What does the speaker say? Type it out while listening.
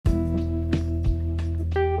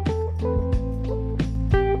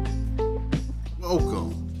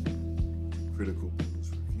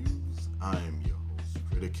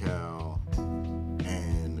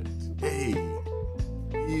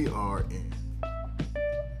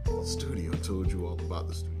studio. I told you all about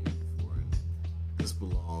the studio before. And this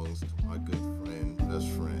belongs to my good friend, best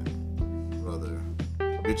friend, brother,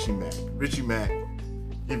 Richie Mack. Richie Mack,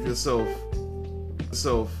 give yourself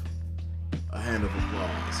a hand of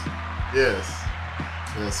applause. Yes,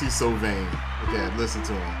 he's so vain. Okay, listen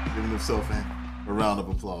to him. Giving himself a round of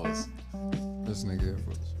applause. This nigga.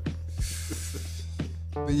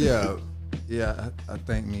 But yeah, I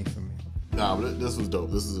thank me for me. Nah, but this was dope.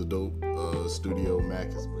 This is a dope studio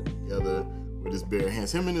Mac has put together with his bare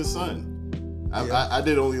hands. Him and his son. I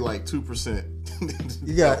did only like 2%.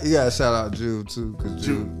 You got to shout out Jude too, cause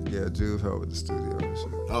Jude helped with the studio and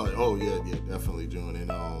shit. Oh yeah, definitely Jude. And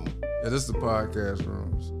yeah, this is the podcast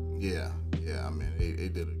rooms. Yeah, man, they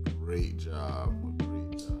did a great job.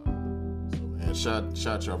 So man,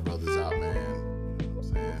 shout y'all brothers out, man. You know what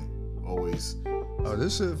I'm saying? Always. Oh,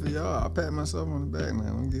 this shit for y'all. I pat myself on the back now.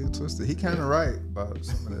 Don't get it twisted. He kind of right about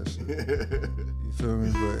some of that shit. You feel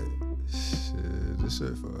me? But shit, this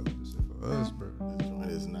shit for us, bro. This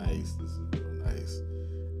joint is nice. This is real nice.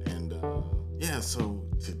 And yeah, so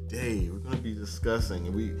today we're gonna be discussing,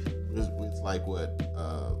 and it's like what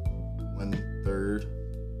 1/3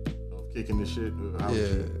 of kicking this shit.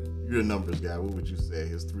 You're a numbers guy. What would you say?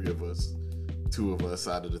 There's 3 of us, 2 of us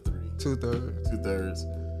out of the 3. 2/3. 2/3.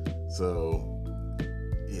 So.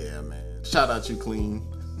 Yeah, man. Shout out you, Clean,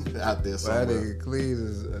 out there somewhere. That nigga Clean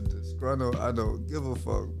is a disgruntled. I don't give a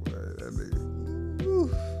fuck, boy. That nigga. Woo.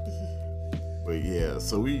 But yeah,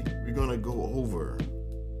 so we're gonna go over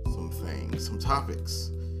some things, some topics,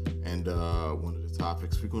 and one of the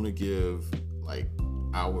topics we're gonna give like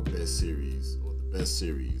our best series or the best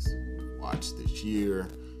series we watched this year.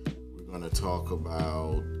 We're gonna talk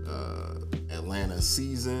about Atlanta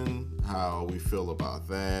season, how we feel about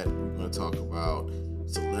that. We're gonna talk about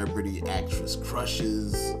celebrity actress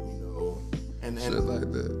crushes, and shit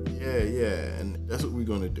like that. Yeah, and that's what we're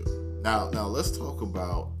gonna do. Now let's talk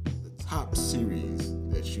about the top series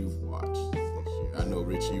that you've watched this year. I know,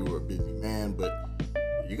 Richie, you were a busy man, but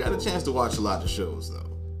you got a chance to watch a lot of shows, though.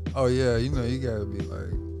 Oh yeah, you gotta be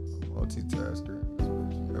like a multitasker.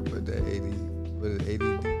 You gotta put that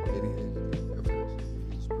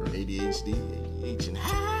ADHD, and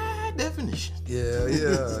high definition. Yeah, you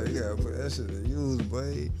gotta put that shit to use,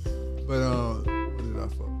 boy. But what did I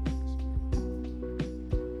fuck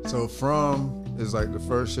with? So From is like the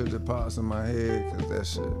first shit that pops in my head, cause that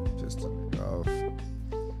shit pissed me off.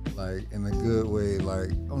 Like in a good way.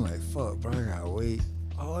 Like I'm like, fuck, bro, I gotta wait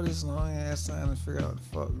all this long ass time to figure out what the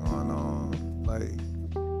fuck going on. Like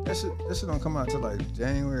that shit don't come out till like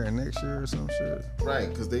January next year or some shit.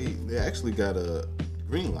 Right, cause they actually got a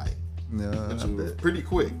green light. Yeah, pretty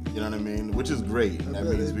quick, you know what I mean? Which is great, and that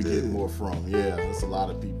means we get more from. Yeah, that's a lot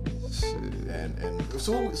of people. Shit. And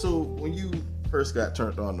so when you first got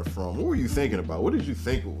turned on to From, what were you thinking about? What did you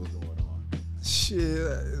think was going on?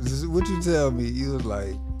 Shit, what you tell me? You was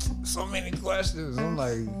like, so many questions. I'm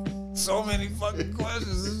like, so many fucking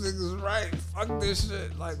questions. This nigga's right. Fuck this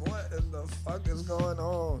shit. Like, what in the fuck is going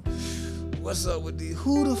on? What's up with these?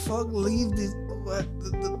 Who the fuck leave these? What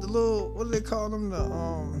the little? What do they call them?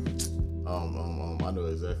 I know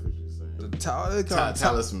exactly what you're saying. The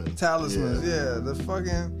talisman. Talismans, yeah. The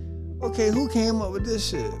fucking. Okay, who came up with this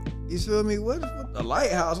shit? You feel me? What the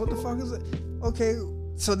lighthouse? What the fuck is it? Okay,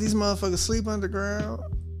 so these motherfuckers sleep underground.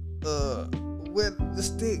 With the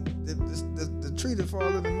stick, the tree that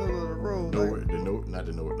falls in the middle of the road. Not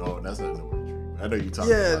the nowhere. No, that's not the nowhere tree. I know you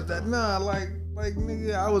talking about that. Like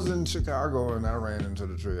nigga, I was in Chicago and I ran into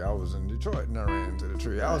the tree. I was in Detroit and I ran into the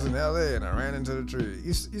tree. I was in LA and I ran into the tree.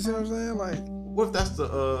 You see what I'm saying? Like, what if that's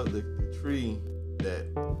the tree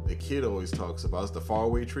that the kid always talks about? It's the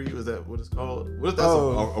faraway tree. Is that what it's called? What if that's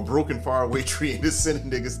a broken faraway tree and it's sending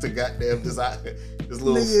niggas to goddamn this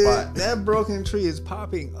little nigga, spot? That broken tree is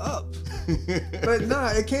popping up. But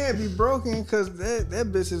nah, it can't be broken because that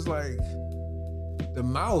bitch is like the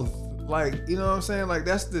mouth. Like, you know what I'm saying? Like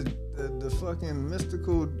that's the fucking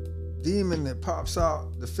mystical demon that pops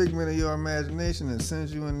out, the figment of your imagination, and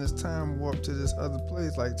sends you in this time warp to this other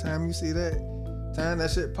place. Like time you see that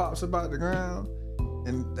shit pops up out the ground,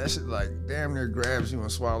 and that shit like damn near grabs you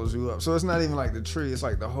and swallows you up. So it's not even like the tree, it's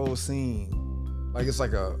like the whole scene. Like it's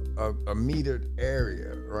like a metered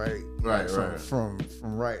area, right? Right. From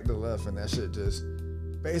right to left, and that shit just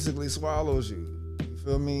basically swallows you. You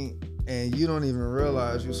feel me? And you don't even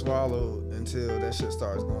realize you swallowed until that shit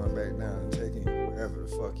starts going back down and taking you wherever the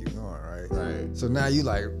fuck you going, right? Right. So now you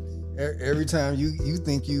like, every time you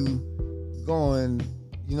think you going,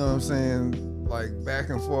 you know what I'm saying, like back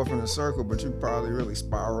and forth in a circle, but you're probably really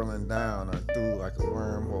spiraling down or through like a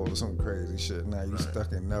wormhole or some crazy shit. Now you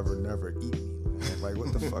stuck in never eat me. Like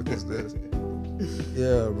what the fuck is this?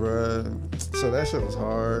 Yeah, bruh. So that shit was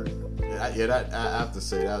hard. I have to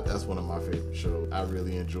say that's one of my favorite shows. I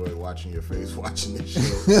really enjoy watching your face watching this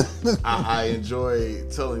show. I enjoy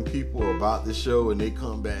telling people about the show and they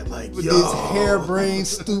come back like, With yo, these harebrained,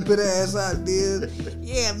 stupid ass ideas.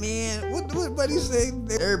 Yeah, man. What buddy say?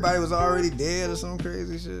 Everybody was already dead or some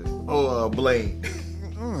crazy shit. Oh, Blaine.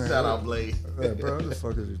 Man, Shout out Blaine. Right, bro, what the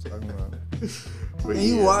fuck is you talking about? But And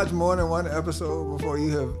you yeah. watch more than one episode before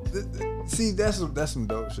you have. See, that's some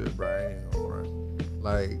dope shit, bro. I ain't gonna front.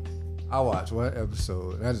 Like, I watched one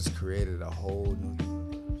episode and I just created a whole new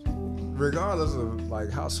universe. Regardless of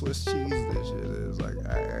like how Swiss cheese this shit is, like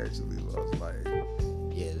I actually was like,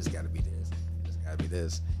 yeah, this gotta be this, this gotta be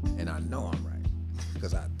this, and I know I'm right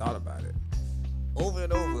because I thought about it over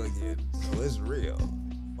and over again. So it's real.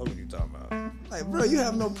 What are you talking about? Like, bro, you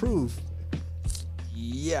have no proof.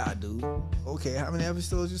 Yeah, I do. Okay, how many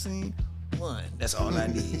episodes you seen? One. That's all I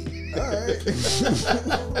need. All right.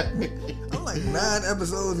 I'm like 9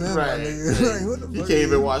 episodes in, Right. my nigga. Like, what the fuck? You can't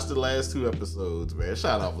even watch the last 2 episodes, man.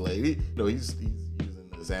 Shout out Blaine. He's using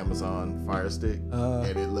his Amazon Fire Stick,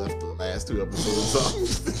 and it left the last 2 episodes off.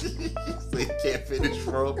 So he can't finish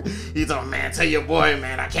from. He's like, man, tell your boy,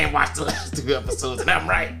 man, I can't watch the last 2 episodes, and I'm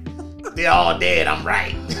right. They're all dead. I'm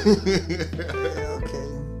right. Yeah, okay.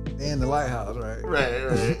 They in the lighthouse, right?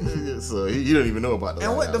 Right. So he don't even know about the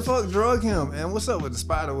And what the lighthouse. fuck drug him? And what's up with the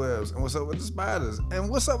spider webs? And what's up with the spiders? And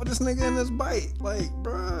what's up with this nigga in this bite? Like,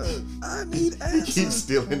 bruh, I need He answers. keeps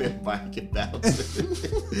stealing that bike and bouncing.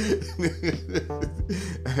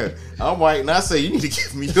 I'm white and I say, you need to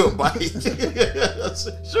give me your bike.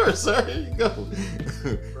 Sure, sir. Here you go.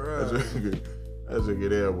 That's a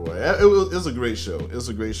good air, boy. It's a great show. It's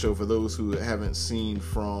a great show for those who haven't seen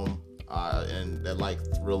From and that like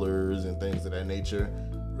thrillers and things of that nature.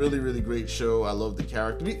 Really, really great show. I love the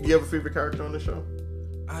character. Do you have a favorite character on the show?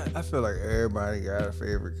 I feel like everybody got a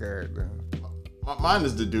favorite character. Mine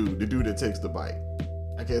is the dude that takes the bite.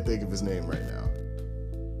 I can't think of his name right now.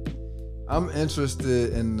 I'm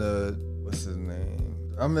interested in what's his name?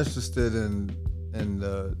 I'm interested in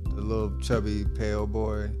the little chubby pale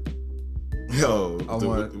boy. Yo, I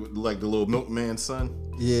want- like the little milkman's son.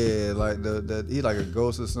 Yeah, like he like a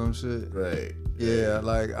ghost or some shit. Right. Yeah,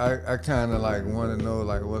 like I kind of like want to know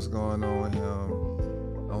like what's going on with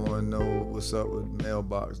him. I want to know what's up with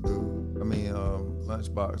mailbox dude. I mean,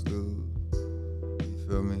 lunchbox dude. You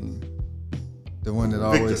feel me? The one that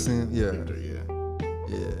always seems, yeah, Victor, yeah.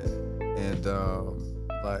 yeah. And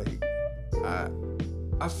like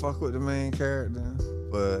I fuck with the main character,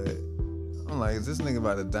 but I'm like, is this nigga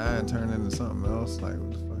about to die and turn into something else? Like,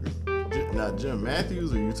 what the fuck is Now, Jim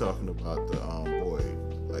Matthews, or you talking about the boy?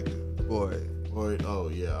 Like the boy? boy? Oh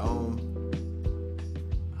yeah.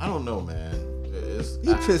 I don't know, man.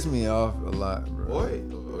 He pissed me off a lot, bro. Boy?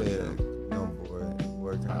 Yeah, no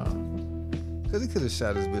boy kind of. Cause he could have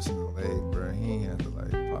shot his bitch in the leg, bro. He ain't have to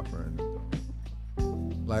like pop her in the door.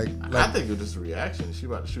 Like I think it was just a reaction. She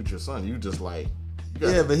about to shoot your son. You just like. You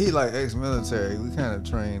yeah, but he like ex-military. We kind of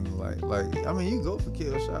trained like I mean, you go for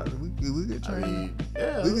kill shots. We get I trained. mean,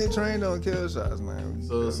 yeah. We get trained on kill shots, man.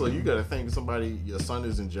 So you gotta think your son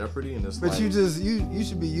is in jeopardy, and it's But like. you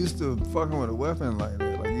should be used to fucking with a weapon like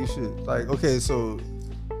that. Like you should like okay, so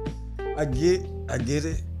I get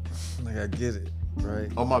it. Like I get it, right?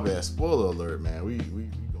 Oh my bad. Spoiler alert, man. We going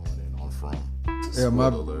in on From. Yeah, my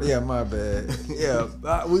Spoiler alert. bad.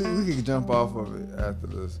 Yeah, we could jump off of it after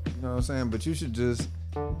this. You know what I'm saying? But you should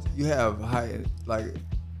you have high like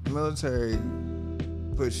military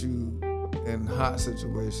puts you in hot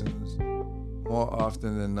situations more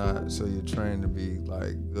often than not, so you're trained to be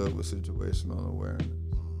like good with situational awareness.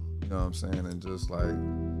 You know what I'm saying? And just like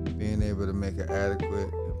being able to make an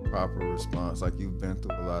adequate and proper response. Like you've been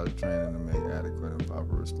through a lot of training to make adequate and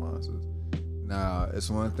proper responses. Now, it's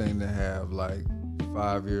one thing to have like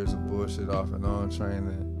 5 years of bullshit off and on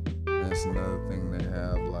training, and it's another thing to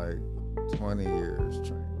have like 20 years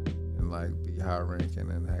training and like be high ranking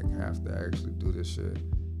and have to actually do this shit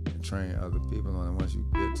and train other people on it. Once you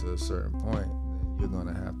get to a certain point, then you're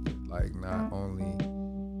gonna have to like not only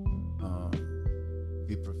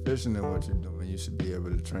be proficient in what you're doing, you should be able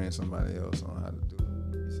to train somebody else on how to do it.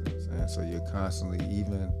 You see what I'm saying? So you're constantly,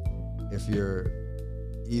 even if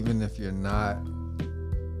you're not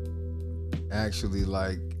actually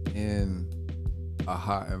like in a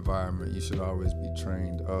hot environment, you should always be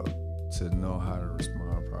trained up to know how to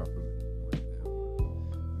respond properly.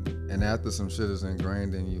 And after some shit is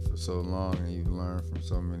ingrained in you for so long and you've learned from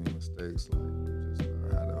so many mistakes, like you just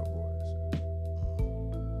learn how to avoid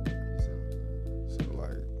shit. So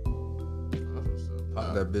like,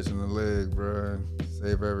 pop that bitch in the leg, bro.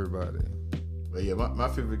 Save everybody. But yeah, my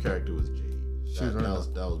favorite character was Jade. Shooter. That was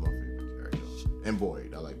my favorite character. And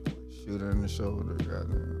Boyd, I like Boyd. Shooter in the shoulder,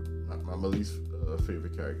 goddamn. My least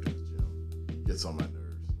favorite character is Jim. He gets on my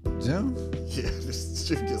nerves. Jim? Yeah, this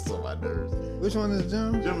shit gets on my nerves. Which one is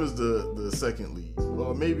Jim? Jim is the second lead.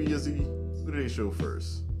 Or maybe is he? Who did they show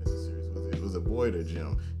first in the series? Was it Boyd or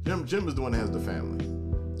Jim? Jim is the one that has the family.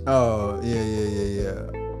 Oh, yeah.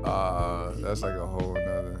 That's like a whole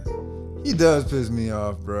nother. He does piss me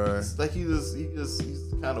off, bro. It's like he's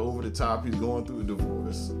kind of over the top. He's going through a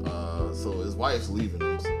divorce. So his wife's leaving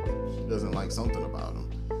him. So she doesn't like something about him.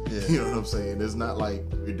 Yeah. You know what I'm saying? It's not like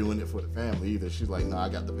you're doing it for the family either. She's like, nah, I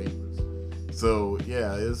got the papers. So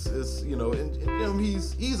yeah, it's you know, and Jim,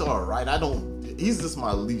 he's all right. He's just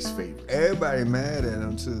my least favorite. Everybody mad at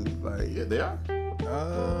him too. Like, Yeah, they are.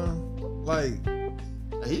 like,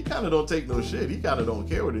 He kind of don't take no shit. He kind of don't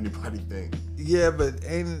care what anybody think. yeah, but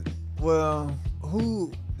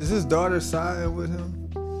who is his daughter siding with him?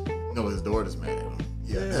 No, his daughter's mad at him.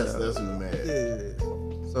 Yeah, that's who's mad. Yeah.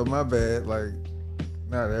 So my bad, like,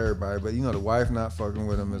 not everybody, but you know, the wife not fucking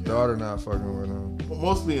with him, his daughter not fucking with him. Well,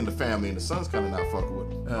 mostly in the family, and the son's kind of not fucking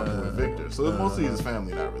with Victor. So it's mostly his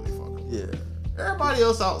family not really fucking. Yeah. Everybody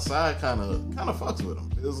else outside kind of fucks with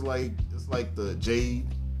him. It's like the Jade.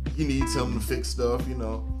 He needs him to fix stuff, you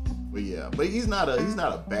know. But yeah, but he's not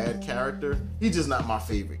a bad character. He's just not my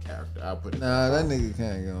favorite character. I'll put it. Nah, that nigga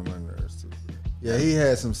can't get on my nerves too. Yeah, he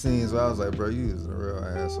had some scenes where I was like, bro, you is a real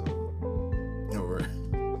asshole. Yeah, right.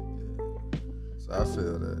 So I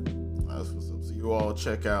feel that. That's what's up. So you all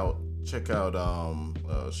check out shit, I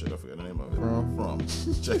forgot the name of it. From.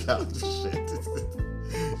 Check out this shit.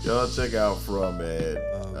 Y'all check out From, man.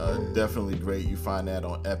 Definitely great. You find that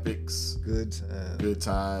on Epics. Good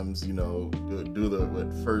times. You know, do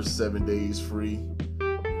the first 7 days free. You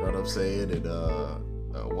know what I'm saying?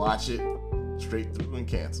 And watch it straight through and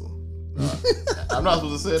cancel. I'm not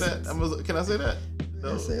supposed to say that. Can I say that?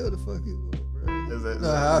 No. Say what the fuck you want, bro. Is that,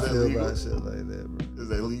 how I feel legal? about shit like that, bro. Is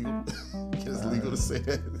that legal? It's legal to say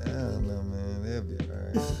that? I don't know, man. They'll be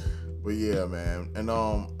alright. But yeah, man. And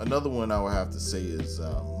another one I would have to say is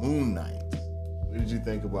Moon Knight. What did you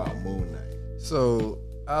think about Moon Knight? So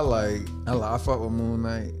I fuck with Moon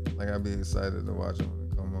Knight. Like, I'd be excited to watch him when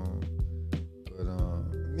it come on. But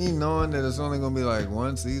me knowing that it's only gonna be like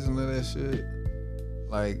one season of that shit,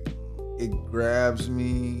 like, it grabs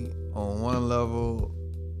me on one level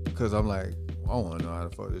because I'm like, I want to know how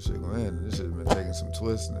the fuck this shit gonna end. This shit been taking some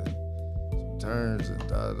twists and some turns and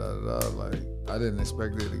da da da da. Like, I didn't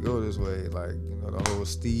expect it to go this way. Like, you know, the whole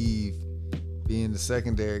Steve being the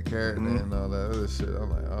secondary character and all that other shit.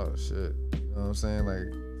 I'm like, oh shit. You know what I'm saying?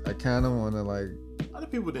 Like, I kind of want to, like. A lot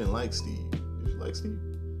of people didn't like Steve. Did you like Steve?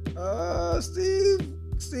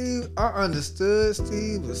 Steve. I understood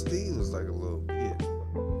Steve, but Steve was like a little bitch.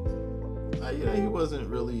 Yeah, he wasn't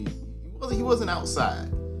really. He wasn't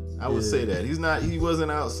outside. I would say that he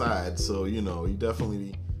wasn't outside. So you know, he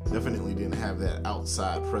definitely didn't have that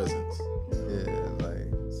outside presence. Yeah,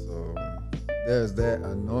 like, so there's that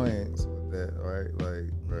annoyance with that, right?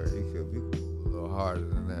 Like, bro, he could be a little harder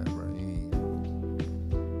than that, bro. He ain't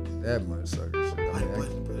that much sucker shit.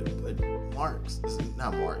 But Mark's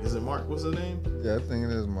not Mark. Is it Mark? What's his name? Yeah, I think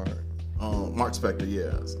it is Mark. Mark Spector.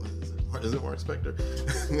 Yeah. Is it Mark Spector?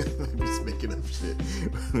 Just making up shit.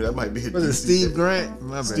 That might be. Was it Steve Grant?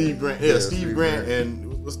 My bad. Steve Grant. Yeah, Steve Grant.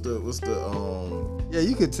 And what's the Yeah,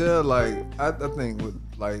 you could tell, like, I think with,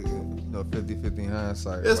 like, you know, 50-50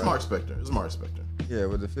 hindsight. It's right? Mark Spector. It's Mark Spector. Yeah,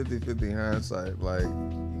 with the 50-50 hindsight, like,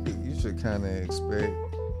 you should kind of expect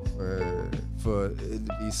for it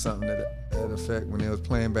to be something that effect when they was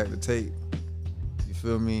playing back the tape. You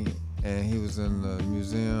feel me? And he was in the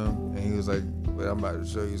museum, and he was like, "But I'm about to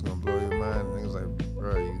show you, it's gonna blow your mind." And he was like,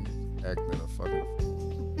 "Bro, you acting a fucking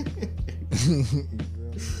fool."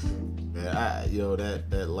 Yeah,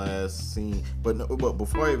 that last scene. But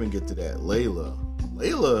before I even get to that,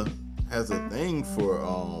 Layla has a thing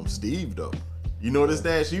for Steve though. You notice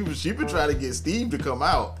that she been trying to get Steve to come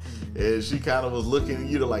out, and she kind of was looking,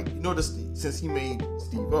 you know, like, you know, since he made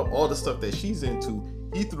Steve up, all the stuff that she's into,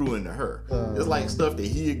 he threw into her. It's like stuff that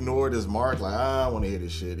he ignored as Mark, like, I don't want to hear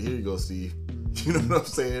this shit. Here you go, Steve. You know what I'm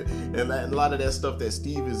saying? And a lot of that stuff that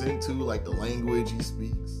Steve is into, like the language he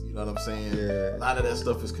speaks, you know what I'm saying? Yeah. A lot of that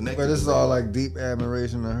stuff is connected. But it's all like deep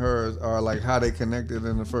admiration of hers, or like how they connected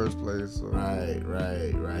in the first place. So. Right.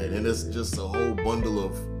 And it's just a whole bundle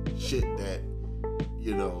of shit that,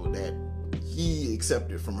 you know, that he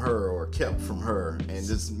accepted from her or kept from her and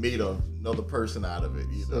just made another person out of it.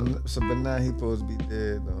 You know? But now he supposed to be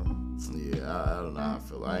dead though. Yeah, I don't know how I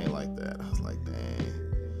feel. I ain't like that. I was like, dang.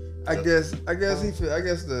 I guess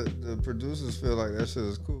the producers feel like that shit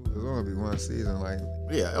is cool. There's only be one season. Like,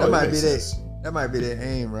 yeah, that might be That might be their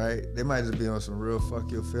aim, right? They might just be on some real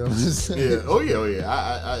fuck your feelings. Yeah. Oh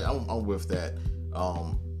yeah. I'm with that.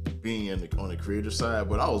 Being on the creator side,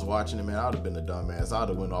 but I was watching it, man. I would have been a dumbass. I would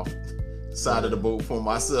have went off the side of the boat for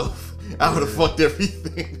myself. I would have fucked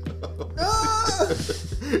everything up.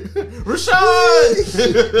 Rashad!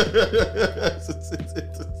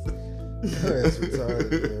 That's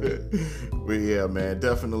retarded, but yeah, man,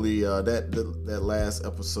 definitely that last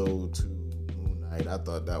episode to Moon Knight, I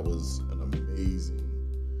thought that was an amazing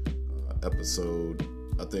episode.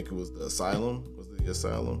 I think it was the Asylum. Was it the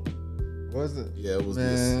Asylum? Was it? Yeah, it was.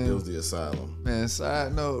 Man. It was the Asylum. Man,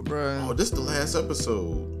 side note, bro. Oh, this is the last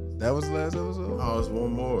episode. That was the last episode? Oh, it's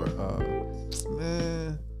one more.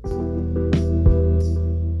 Man.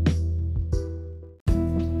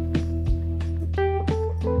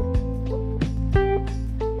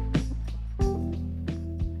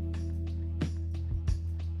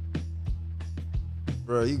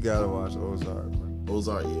 Bro, you gotta watch Ozark, man.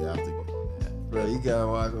 Ozark, yeah, I think about that. Bro, you gotta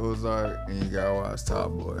watch Ozark and you gotta watch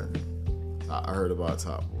Top Boy. I heard about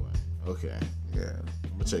Top Boy. Okay. Yeah.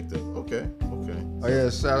 I'm gonna check that. Okay. Oh yeah,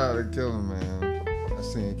 shout out to Killer, man. I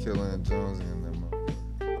seen Killer and Jonesy in them.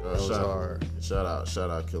 That was hard. Shout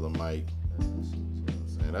out Killer Mike. You know what I'm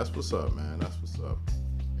saying? That's what's up, man. That's what's up.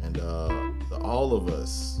 And the All of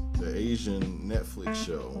Us, the Asian Netflix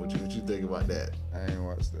show. What you think about that? I ain't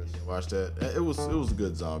watched that. Watch that. It was a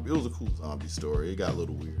good zombie. It was a cool zombie story. It got a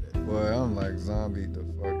little weird. Boy, I'm like zombie the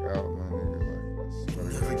fuck out, my nigga. Like,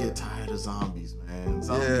 You never get tired of zombies, man.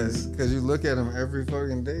 Zombies. Yeah, because you look at them every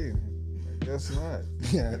fucking day. Like, guess not.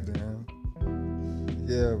 Goddamn.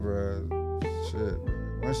 Yeah, bro. Shit, bro.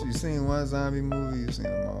 Once you seen one zombie movie, you seen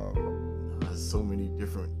them all, bro. There's so many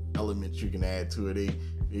different elements you can add to it.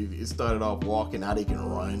 It started off walking, now they can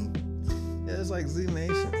run. Yeah, it's like Z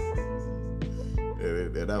Nation.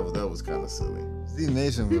 Yeah, that was kind of silly. Z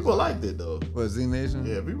Nation. People liked it though. What, Z Nation?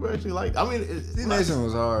 Yeah, people actually liked it. I mean, Z Nation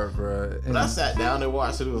was hard, bro. When I sat down and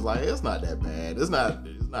watched it, it was like, it's not that bad. It's not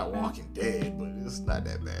Walking Dead, but it's not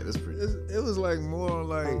that bad. It's pretty. It was like more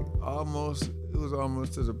like almost. It was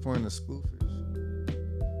almost to the point of spoofish.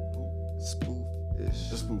 Spoofish.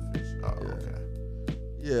 The spoofish. Oh, Yeah. okay.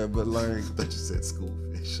 Yeah, but like. I thought you said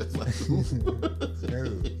schoolfish. I was like,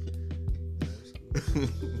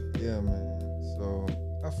 Yeah, man. So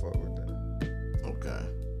I fuck with that. okay.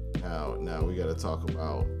 Now we got to talk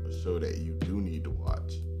about a show that you do need to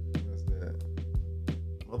watch. What's that?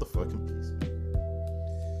 Motherfucking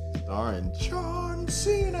Peacemaker. Starring John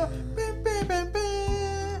Cena. Bam, bam, bam,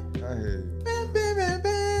 bam. I hear you. Bam, bam, bam,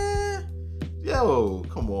 bam. Yo,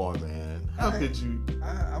 come on, man. How could you?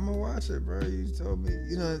 I'm gonna watch it, bro. You told me.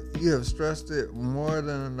 You know, you have stressed it more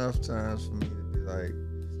than enough times for me to be like,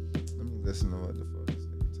 let me listen to what the fuck this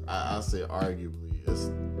nigga talking. I'll say arguably it's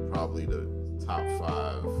probably the top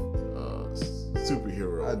 5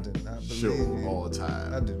 superhero I do not believe show you. of all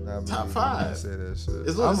time. I do not Top believe 5. you say that shit.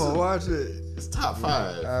 It's I'm gonna watch it. It's top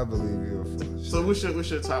 5. I believe you're full of shit. So what's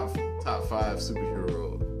your top 5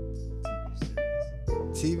 superhero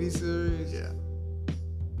TV series? Yeah,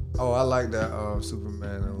 Oh, I like that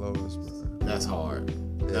Superman and Lois, bro. that's hard.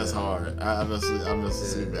 Yeah. That's hard. I must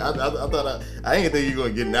assume. I thought I didn't think you were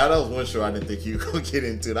gonna get. Now that was one show I didn't think you were gonna get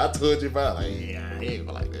into. I told you about. Like, yeah, I ain't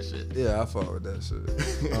gonna like that shit. Yeah, I fuck with that shit.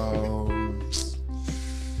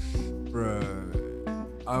 Bruh,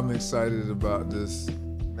 I'm excited about this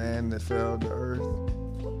Man That Fell to Earth.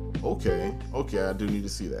 Okay, I do need to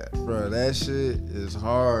see that. Bruh, that shit is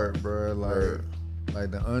hard, bruh.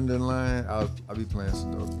 Like the underline, I'll be playing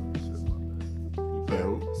Sudoku and shit. You playing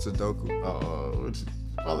who? Sudoku. What you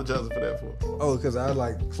apologizing for that for? Oh, cause I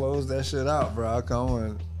like closed that shit out, bro. I come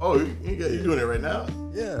on. Oh, you doing it right now?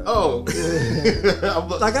 Yeah. Oh, Yeah.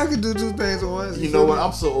 Like I could do 2 things at once. You know what?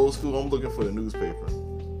 I'm so old school. I'm looking for the newspaper.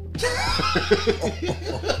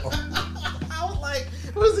 I was like,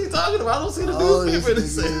 what is he talking about? I don't see the newspaper.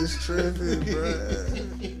 This nigga is tripping, bro.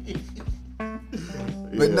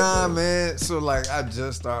 But Yeah, nah, man. So like, I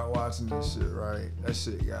just started watching this shit. Right? That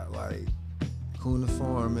shit got like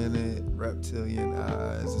cuneiform in it, reptilian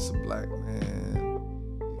eyes. It's a black man.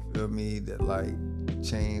 You feel me? That like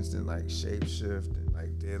changed and like shapeshift and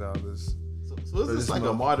like did all this. So is this like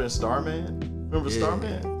a modern Starman? Remember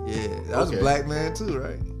Starman? Yeah, that was a black man too,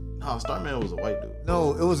 right? No, Starman was a white dude.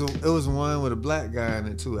 No, it was one with a black guy in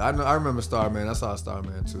it too. I remember Starman. I saw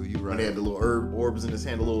Starman too. You right? When he had the little orbs in his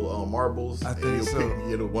hand, the little marbles. I think so.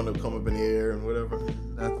 He had the one that come up in the air and whatever.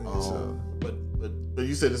 I think so. But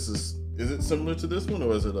you said this is it similar to this one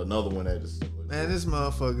or is it another one that is similar? Man, this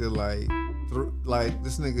motherfucker like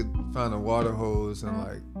this nigga found a water hose and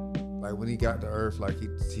like when he got to Earth, like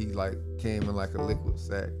he like came in like a liquid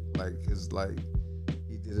sack, like his like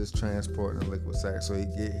he did it is transporting a liquid sack. So he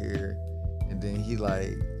get here, and then he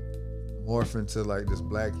like morph into like this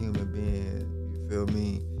black human being. You feel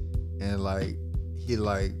me? And like he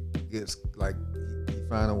like gets like he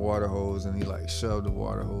find a water hose and he like shoved the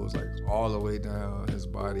water hose like all the way down his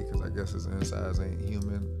body because I guess his insides ain't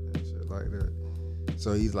human and shit like that.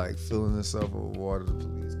 So he's like filling himself with water. The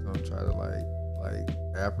police come try to like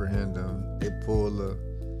apprehend him. They pull the.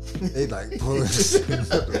 They like pull it.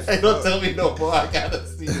 Hey, don't tell me no more. I gotta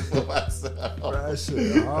see it for myself. Bro, that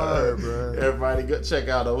shit hard, bro. Everybody go check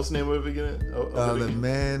out. What's the name of it again? The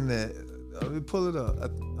man that let me pull it up.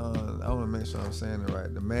 I want to make sure I'm saying it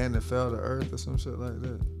right. The man that fell to earth or some shit like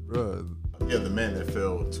that, bro. Yeah, the man that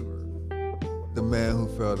fell to earth. The man who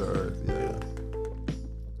fell to earth. Yeah.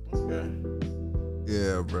 Okay.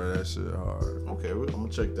 Yeah, bro, that shit hard. Okay, I'm gonna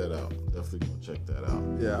check that out. Definitely gonna check that out.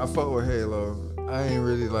 Yeah, I fuck with Halo. I ain't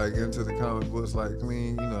really like into the comic books like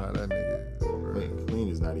Clean. You know how that nigga is, bro. Clean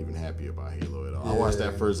is not even happy about Halo at all. Yeah. I watched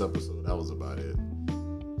that first episode. That was about it.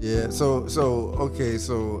 Yeah, so okay,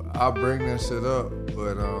 so I'll bring that shit up,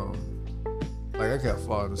 but like I kept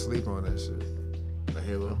falling asleep on that shit. The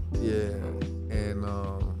Halo? Yeah, and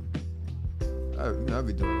I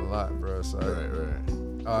be doing a lot, bro. So Right.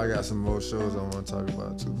 I got some more shows I want to talk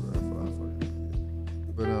about too, bro.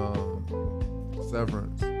 But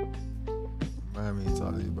Severance. Remind me to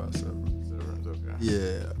talk to you about Severance. Severance, okay.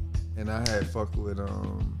 Yeah, and I had fucked with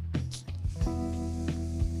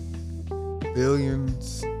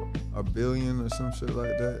Billions, a billion or some shit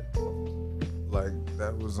like that. Like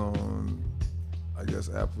that was on, I guess,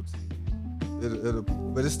 Apple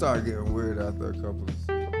TV. But it started getting weird after a couple of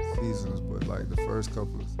seasons. But like the first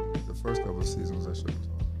couple of seasons, that shit was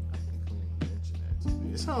on. I think Clean mentioned that to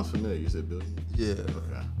me. It sounds familiar. You said Billy? Yeah.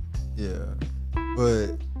 Okay. Yeah.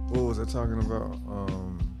 But what was I talking about?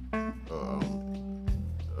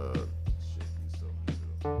 Shit, you told me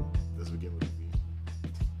to. Let's begin with a V.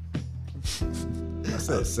 I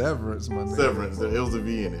said Severance, my nigga. Severance. There was a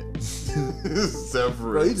V in it. Severance.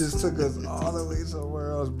 Bro, you just took us all the way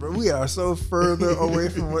somewhere else, bro. We are so further away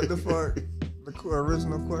from what the fuck the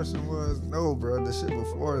original question was. No, bro, the shit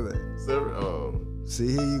before that. Oh.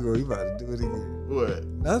 See, here you go. You about to do it again. What?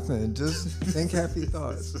 Nothing. Just think happy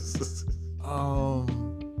thoughts.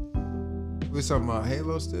 We talking about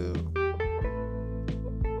Halo still?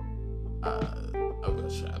 I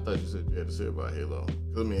thought you said you had to say about Halo.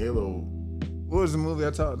 'Cause I mean, Halo. What was the movie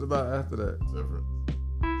I talked about after that? Severance.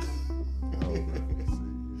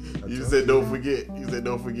 Oh, You said don't forget. You said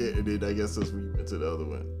don't forget, and then I guess that's when you went to the other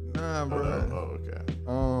one. Nah, bro. Oh, okay.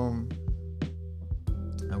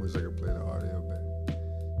 I wish I could play the audio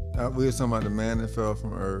back. We were talking about the man that fell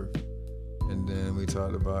from Earth, and then we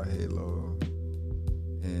talked about Halo,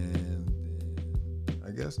 and then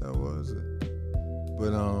I guess that was it.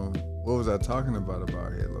 But what was I talking about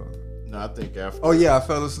Halo? No, I think after. Oh yeah, I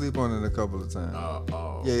fell asleep on it a couple of times.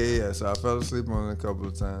 Oh. Yeah. So I fell asleep on it a couple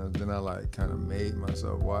of times. Then I like kind of made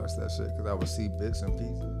myself watch that shit because I would see bits and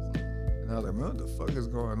pieces, and I was like, man, what the fuck is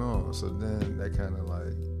going on? So then that kind of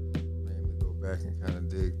like made me go back and kind of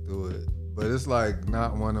dig through it. But it's like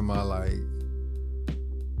not one of my like.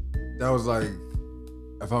 That was like,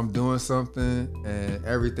 if I'm doing something and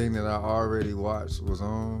everything that I already watched was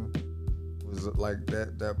on. Was like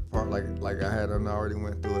that part like I hadn't already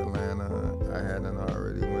went through Atlanta. I hadn't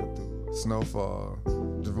already went through Snowfall.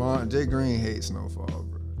 Jay Green hates Snowfall,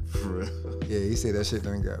 bro. For real? Yeah, he said that shit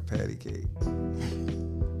done got patty cake.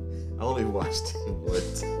 I only watched it one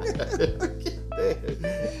time.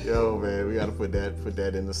 Yo, man, we gotta put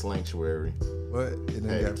that in the sanctuary. What? It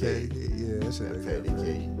done got patty cake? Yeah, that shit done Patty got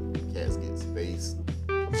cake. Cats get space.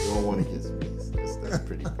 You don't want to get space. That's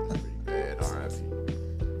pretty bad. R.I.P.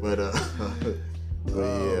 But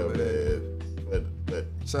yeah, man. But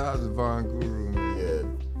shout out to Von Guru, man. Yeah,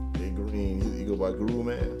 Big Green. You go by Guru,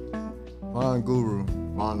 man. Von Guru.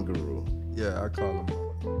 Von Guru. Yeah, I call him.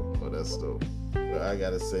 Oh, that's dope. But I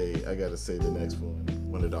gotta say the next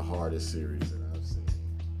one of the hardest series that I've seen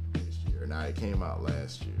this year. Now it came out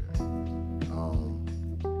last year,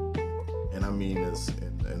 and I mean this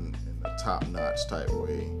in a top-notch type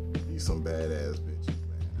way. These some badass bitches,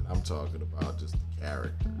 man. And I'm talking about just the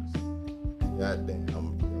characters. Goddamn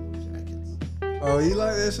Yellow Jackets. Oh, you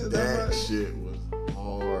like that shit? That shit was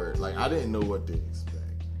hard. Like I didn't know what to expect.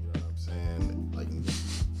 You know what I'm saying? Like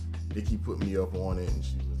Nikki put me up on it, and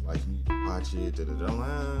she was like, "You need to watch it." I'm like,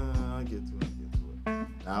 I'll get to it.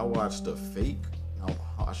 Now I watched the fake.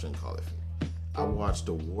 I shouldn't call it fake. I watched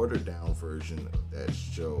the watered down version of that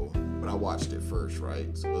show, but I watched it first,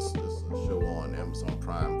 right? So it's a show on Amazon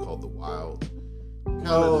Prime called The Wild.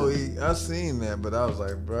 I seen that, but I was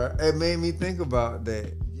like, bro, it made me think about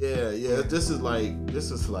that. Yeah. This is like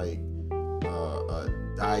a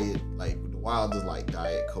diet, like the Wild is like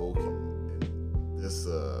Diet Coke, and this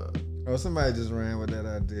Oh, somebody just ran with that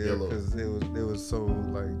idea Yellow. because they was so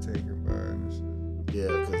like taken by it and shit. Yeah,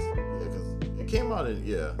 because it came out in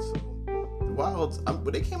So the Wilds,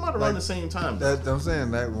 but they came out around Like, the same time. Though. That I'm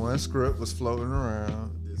saying that one script was floating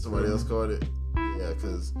around. Did somebody else caught it? Yeah,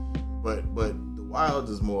 but the Wilds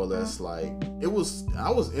is more or less like it was. I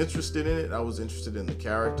was interested in it. I was interested in the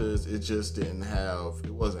characters. It just didn't have.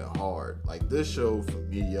 It wasn't hard. Like this show for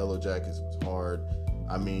me, Yellow Jackets was hard.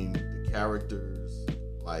 I mean, the characters,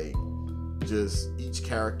 like just each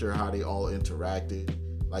character, how they all interacted.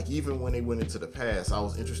 Like even when they went into the past, I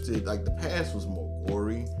was interested. Like the past was more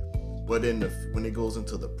gory, but when it goes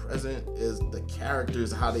into the present, is the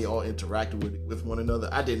characters, how they all interacted with one another.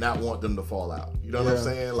 I did not want them to fall out. You know what I'm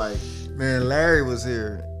saying? Like, man, Larry was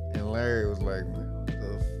here, and Larry was like, man, what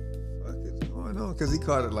the fuck is going on? Because he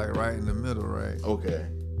caught it like right in the middle, right? okay,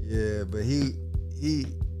 Yeah, but he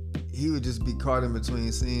would just be caught in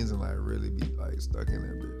between scenes and like really be like stuck in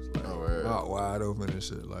that bitch, like out wide open and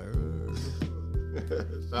shit, like.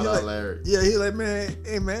 Shout out Larry. Yeah, he like, man,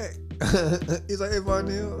 hey Mac. He's like, hey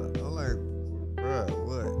Varnell. I'm like, bruh,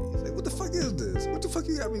 what? He's like, what the fuck is this? What the fuck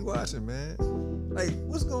you got me watching, man? Like,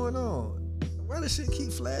 what's going on? Why does shit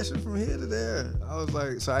keep flashing from here to there? I was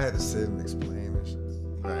like, so I had to sit and explain and shit.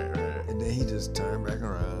 Right. And then he just turned back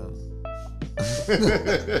around.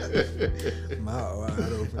 Mouth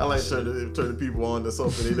wide open. I like turn the people on to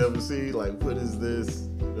something they never see. Like, what is this?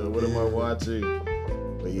 What am I watching?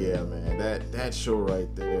 But yeah, man, that show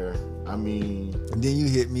right there. I mean, and then you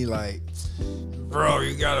hit me like, bro,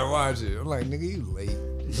 you gotta watch it. I'm like, nigga, you late.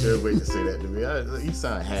 You should wait to say that to me. He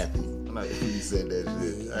sound happy. I'm not he said that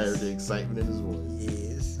shit. I heard the excitement in his voice.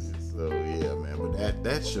 Yes. So yeah, man. But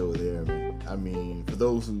that show there, man. I mean, for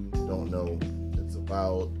those who don't know, it's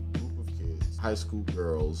about a group of kids, high school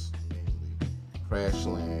girls mainly, crash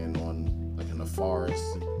land on like in the forest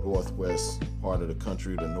in the northwest part of the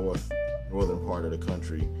country, the northern part of the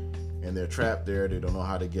country, and they're trapped there. They don't know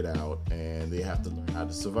how to get out, and they have to learn how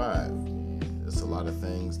to survive. And there's a lot of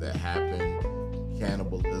things that happen,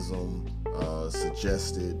 cannibalism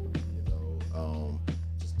suggested,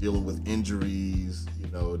 just dealing with injuries,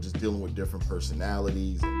 just dealing with different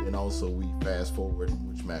personalities. And then also we fast forward,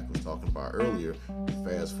 which Mac was talking about earlier, we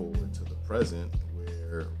fast forward to the present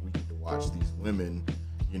where we get to watch these women,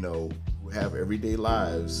 who have everyday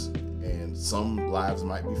lives, and some lives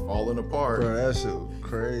might be falling apart. Bro, that shit was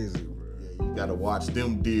crazy, bro. Yeah, you gotta watch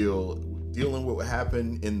them dealing with what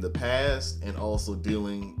happened in the past, and also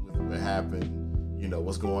dealing with what happened,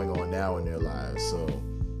 what's going on now in their lives. So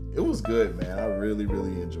it was good, man. I really,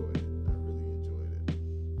 really enjoyed it.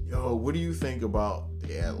 Yo, what do you think about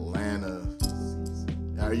the Atlanta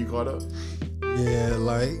season? Are you caught up? Yeah,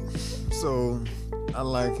 so I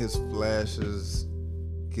like his flashes.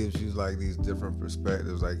 Gives you like these different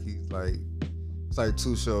perspectives. Like it's like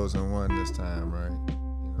two shows in one this time, right?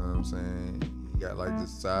 You know what I'm saying? You got like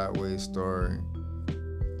this sideways story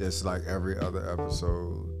that's like every other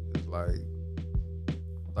episode is like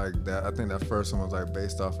that. I think that first one was like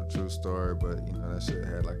based off a true story, but that shit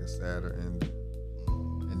had like a sadder ending.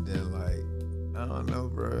 And then like, I don't know,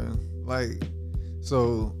 bro. Like,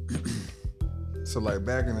 so like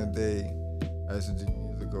back in the day, I used to do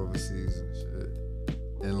music overseas and shit.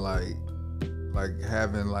 And like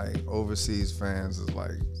having like overseas fans is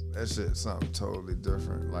like, that shit something totally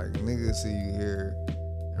different. Like niggas see you here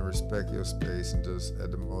and respect your space and just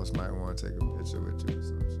at the most might want to take a picture with you or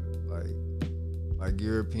some shit. Like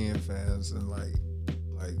European fans and like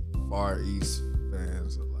Far East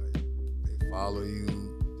fans are like, they follow you,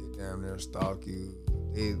 they damn near stalk you.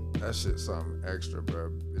 That shit something extra,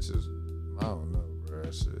 bro. Bitches, I don't know, bro.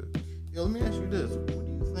 That shit. Yo, let me ask you this. What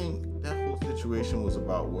do you think that whole situation was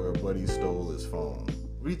about where Buddy stole his phone?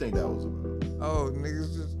 What do you think that was about? Oh,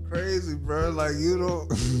 niggas just crazy, bro. Like, you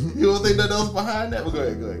don't... You don't think nothing else behind that? Well, go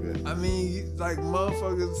ahead. I mean, like,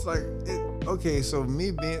 motherfuckers, like... Okay, so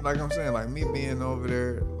me being... Like I'm saying, like, me being over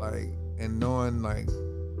there, like, and knowing, like,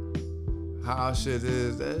 how shit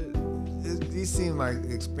is, these seem like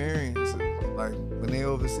experiences. Like, when they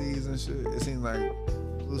overseas and shit, it seems like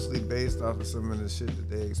loosely based off of some of the shit that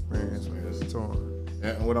they experienced when it was torn.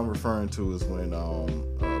 And what I'm referring to is when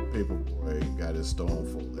Paperboy got his phone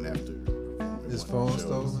stolen after his phone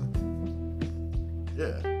stolen?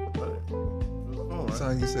 Yeah, but it was a phone, right?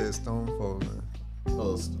 Sound like you said stone folding.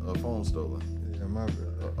 Oh, a phone stolen. Yeah, my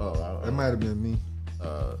bad. That might have been me.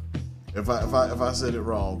 If I said it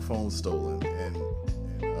wrong, phone stolen, and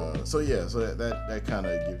so that kind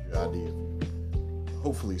of gives you an idea. If you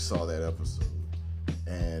hopefully saw that episode.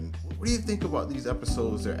 And What do you think about these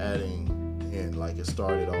episodes they're adding in? Like it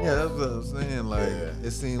started off. Yeah, that's what I'm saying. Like it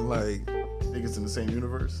seemed like think it's in the same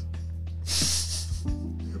universe.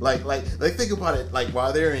 like think about it. Like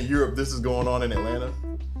while they're in Europe, this is going on in Atlanta.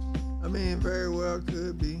 I mean, very well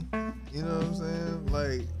could be. You know what I'm saying?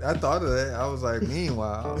 Like I thought of that. I was like,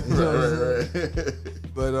 meanwhile, you know what I'm saying?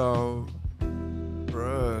 But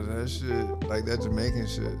bruh, that shit, like that Jamaican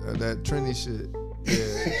shit, that Trini shit.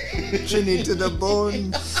 Yeah, Trini to the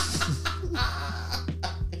bone.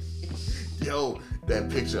 Yo, that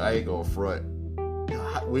picture, I ain't gonna front.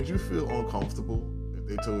 Would you feel uncomfortable if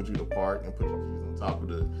they told you to park and put your keys on top of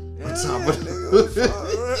the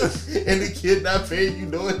and the kid not paying you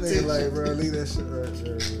no attention? Like, bro, leave that shit right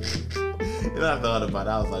there, man. And I thought about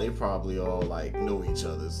it. I was like, they probably all like know each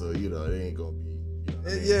other, so you know they ain't gonna be. You know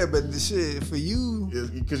what I mean? Yeah, but the shit for you,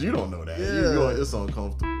 because you don't know that. Yeah. It's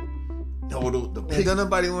uncomfortable. No, and don't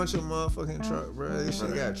nobody want your motherfucking truck, bro. This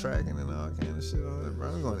shit got tracking and all kind of shit on it, bro.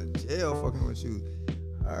 I'm going to jail fucking with you.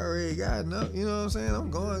 I already got enough, you know what I'm saying? I'm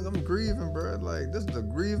grieving, bro. Like, this is the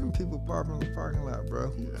grieving people parking lot,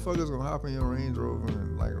 bro. Yeah. The fuckers gonna hop in your Range Rover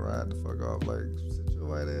and, like, ride the fuck off. Like, sit your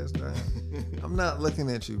white ass down. I'm not looking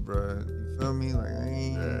at you, bro. You feel me? Like, I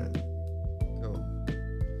ain't... Go.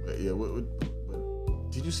 But yeah, what,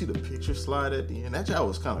 did you see the picture slide at the end? That job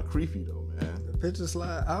was kind of creepy, though, man. The picture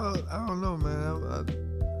slide? I don't know, man.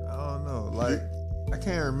 I don't know. Like... I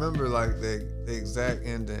can't remember like the exact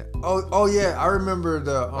ending. Oh yeah, I remember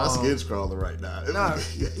the. My skin's crawling right now. Nah,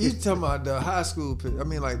 you talking about the high school picture? I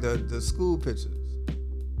mean, like the school pictures.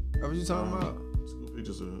 That what you talking about? School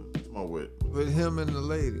pictures are my what? With him and the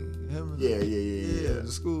lady. Yeah. The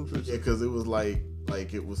school picture. Yeah, because it was like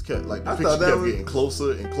it was kept like the I picture thought that kept was... getting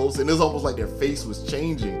closer and closer, and it was almost like their face was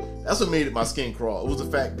changing. That's what made my skin crawl. It was the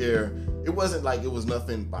fact it wasn't like it was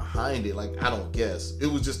nothing behind it. Like I don't guess. It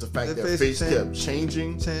was just the fact that face kept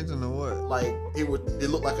changing. Changing to what? Like it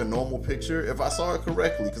looked like a normal picture if I saw it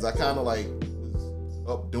correctly, because I kind of like was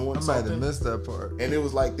up doing something. I might have missed that part. And it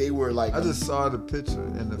was like they were like. I just saw the picture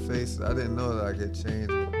and the face. I didn't know that I could change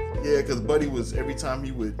it. Yeah, because Buddy was every time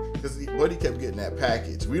he would, because Buddy kept getting that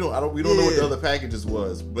package. We don't know what the other packages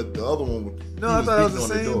was, but the other one. No, I thought it was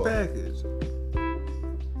the same package.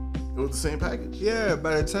 It was the same package. Yeah,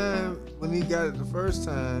 by the time when he got it the first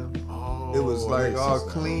time, it was like all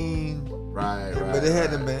clean. Right. But it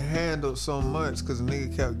hadn't been handled so much because the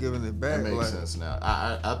nigga kept giving it back. That makes sense now.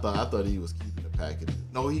 I thought he was keeping the package.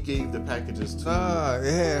 No, he gave the packages to. Nah,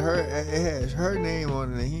 it had her name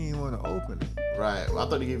on it, and he didn't want to open it. Right. Well, I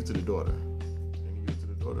thought he gave it to the daughter. Didn't he give it to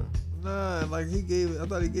the daughter? Nah, like he gave it. I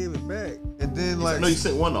thought he gave it back, and then no, he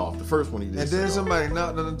sent one off. The first one he did. And then somebody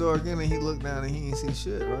knocked on the door again, and he looked down and he didn't see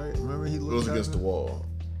shit. Right? Remember he looked. It was against the wall.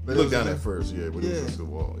 But he looked down at first, but it was against the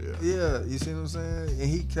wall. Yeah. Yeah, you see what I'm saying? And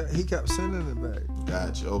he kept sending it back.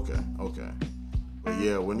 Gotcha. Okay. But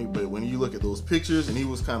yeah, when you look at those pictures and he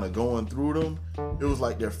was kind of going through them, it was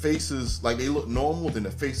like their faces, like they looked normal, then the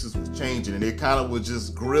faces was changing, and they kind of was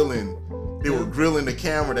just grilling. They were grilling the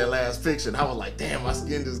camera, that last picture, and I was like, damn, my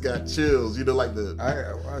skin just got chills. You know, like the.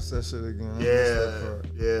 I watched that shit again.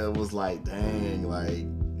 Yeah, it was like, dang, like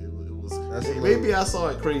it was. Maybe I saw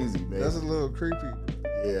it crazy, man. That's a little creepy.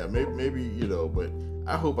 Yeah, maybe you know, but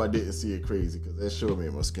I hope I didn't see it crazy, because that sure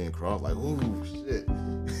made my skin crawl. Like, ooh, shit.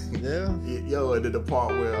 Yeah. Yo, and then the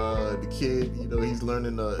part where the kid, you know, he's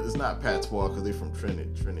learning it's not patois because they're from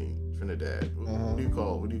Trinidad. What do you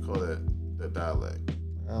call that dialect?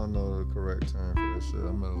 I don't know the correct term for this shit.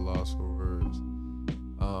 I'm at a loss for words.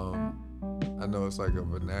 I know it's like a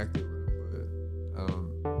vernacular,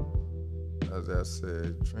 but as I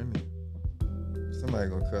said, Trini. Somebody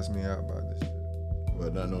gonna cuss me out about this shit.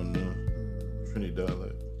 But not on the Trini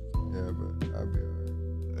dialect. Yeah, but I'll be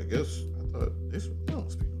alright. I guess I thought they don't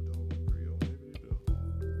speak no Creole. Maybe they do.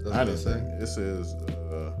 That's I didn't say. It says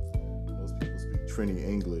most people speak Trini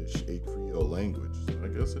English, a Creole language. So I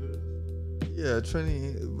guess it is. Yeah,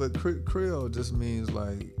 Trini, but Creole just means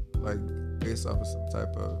like based off of some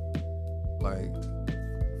type of like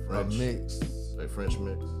French mix, like French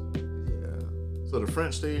mix. Yeah. So the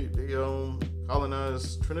French they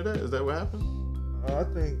colonized Trinidad. Is that what happened? I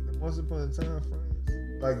think once upon a time, France,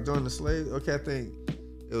 like during the slave. Okay, I think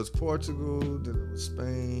it was Portugal, then it was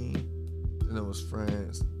Spain, then it was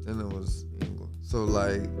France, then it was England. So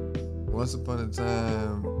like once upon a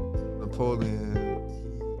time, Napoleon.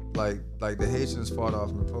 Like the Haitians fought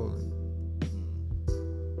off Napoleon,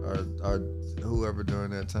 or whoever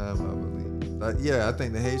during that time, I believe. Like, yeah, I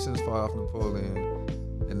think the Haitians fought off Napoleon,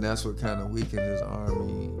 and that's what kind of weakened his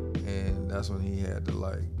army, and that's when he had to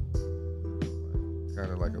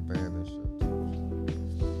kind of like abandon shit.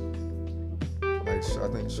 Like I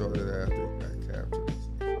think shortly after he got captured.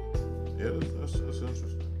 Yeah, that's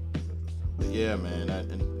interesting. But yeah, man,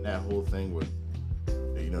 that whole thing with,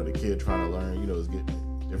 the kid trying to learn, is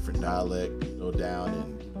getting different dialect, down,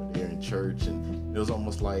 and they're in church, and it was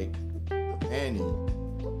almost like Annie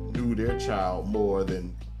knew their child more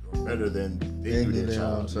than, or better than they knew their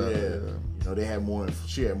child. Yeah. They had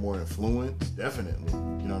she had more influence, definitely.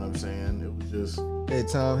 You know what I'm saying? It was just. Hey,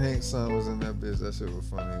 Tom Hanks' son was in that bitch. That shit was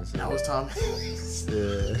funny as hell. That was Tom Hanks.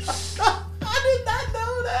 Yeah. I did not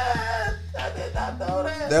know that.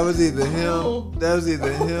 That was either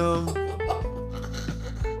him.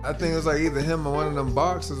 I think it was like either him or one of them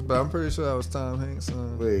boxers, but I'm pretty sure that was Tom Hanks'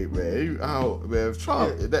 son. Wait, man. Man,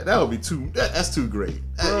 Trump, that would be too. That's too great.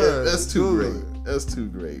 That's too great. That's too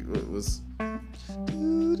great. It was.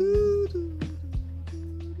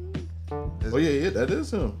 Oh yeah, that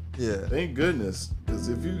is him. Yeah. Thank goodness, because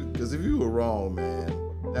if you were wrong, man,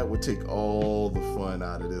 that would take all the fun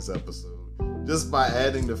out of this episode. Just by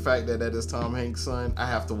adding the fact that is Tom Hanks' son, I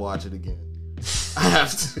have to watch it again. I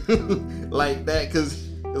have to like that because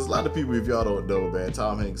a lot of people, if y'all don't know, man,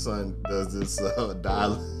 Tom Hanks' son does this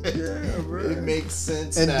dialect. Yeah, bro. It makes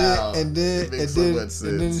sense now. And then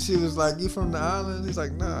she was like, "You from the island?" He's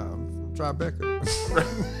like, "Nah, I'm from Tribeca."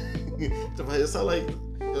 It sound like.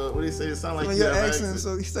 What do you say? It sound like your accent.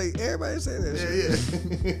 So he say everybody say that.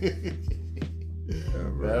 Yeah.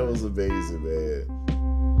 That was amazing, man.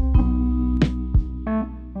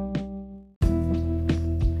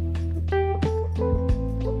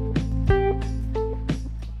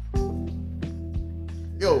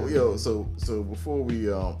 Yo. So before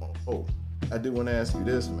we I do want to ask you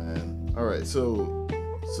this, man. All right. So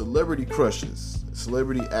celebrity crushes,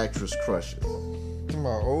 celebrity actress crushes. Talking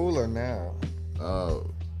about old or now?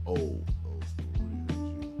 Old school.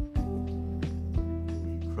 Who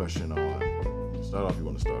you crushing on? Start off. You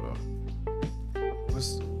want to start off?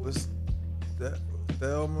 What's that?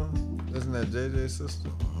 Thelma? Isn't that JJ's sister?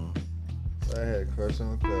 So I had a crush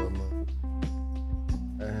on Thelma.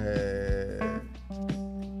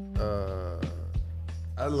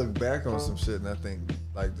 I look back on some shit and I think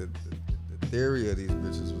like the theory of these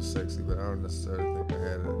bitches was sexy, but I don't necessarily think I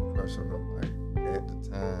had a crush on them like at the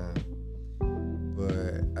time.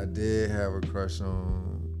 But I did have a crush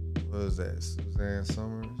on, what was that, Suzanne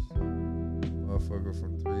Summers? Motherfucker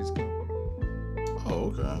from Three's Company.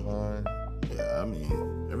 Oh, okay. Yeah, I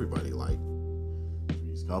mean, everybody liked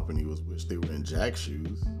Three's Company was wish they were in Jack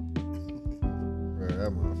shoes. Bro,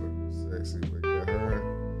 that motherfucker was sexy. But yeah,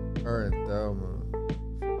 her and Thelma,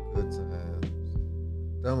 good times.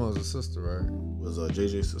 Thelma was a sister, right? Was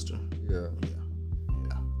JJ's sister? Yeah.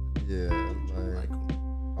 Yeah, like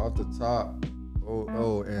off the top.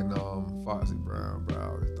 Oh, and Foxy Brown, bro. I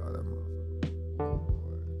always thought that motherfucker was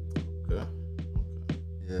Okay.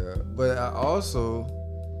 Yeah, but I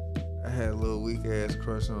had a little weak ass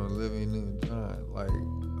crush on Olivia Newton-John. Like,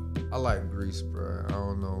 I like Grease, bro. I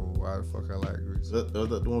don't know why the fuck I like Grease. Is that the one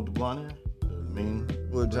with the blonde hair? The main?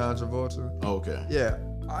 With John Travolta? Oh, okay. Yeah,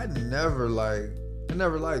 I never liked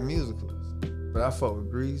musicals, but I fought with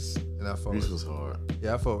Grease and I fought. Grease was hard.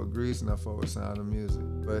 Yeah, I fought with Grease and I fought with Sound of Music.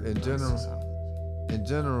 But in general,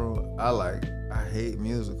 I hate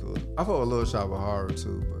musicals. I fought with Little Shop of Horror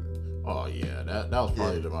too, but. Oh yeah, that was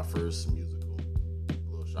probably my first musical,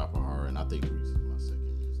 Little Shop of Horror, and I think Grease was my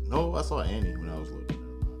second musical. No, I saw Annie when I was little.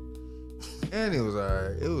 Annie was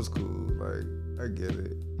alright. It was cool. Like, I get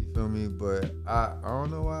it. You feel me? But I don't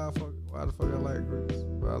know why the fuck I like Grease.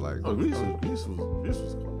 But I like. Oh, Grease was cool.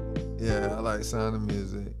 Yeah, I like Sound of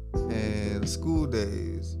Music and School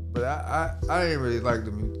Days. But I didn't really like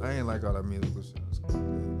the music. I ain't like all that musical shit in School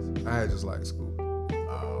Days. I had just like School.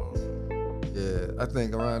 Oh. Yeah, I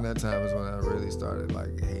think around that time is when I really started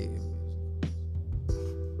like hating musicals.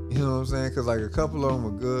 You know what I'm saying? Cause like a couple of them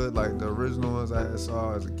were good. Like the original ones I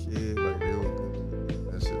saw as a kid, like they were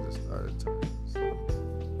good. That shit just started turning. So.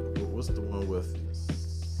 What's the one with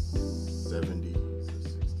 70s or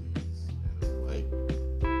 60s and like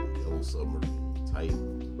Yellow Submarine type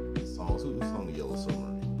songs? Who sung the Yellow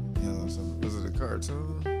Submarine? Yellow Submarine. Was it a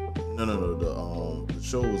cartoon? No. The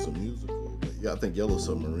show was a musical. But yeah, I think Yellow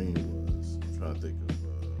Submarine was. I'm trying to think of.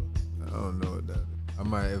 I don't know what that is. I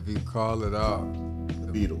might, if you call it out.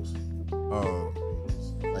 The Beatles. Oh.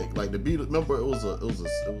 Like the Beatles. Remember, it was a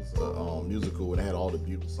musical and it had all the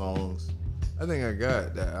Beatles songs. I think I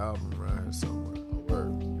got that album around here somewhere. Oh,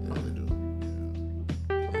 word. Yeah. Probably do.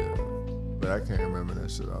 Yeah. But I can't remember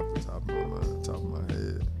that shit off the top of my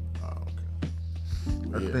head. Oh,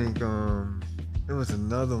 okay. I think there was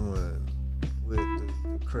another one with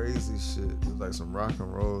the crazy shit. It was like some rock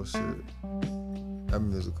and roll shit. That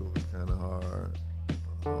musical was kind of hard.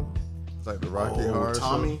 It's like the Rocky Horror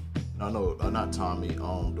Tommy? Show. No, not Tommy.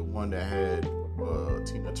 The one that had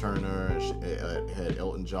Tina Turner and had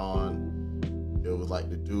Elton John. It was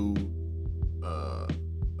like the dude. What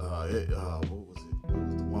was it? It was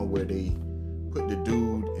the one where they put the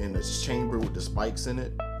dude in a chamber with the spikes in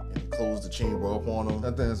it and closed the chamber up on him.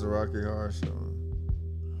 I think it's the Rocky Horror Show. I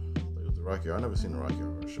think it was the Rocky. I never seen the Rocky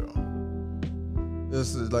Horror Show.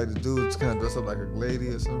 This is like the dude's kind of dressed up like a lady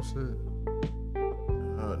or some shit.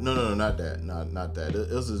 No, not that. Not that. It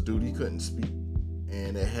was this dude. He couldn't speak,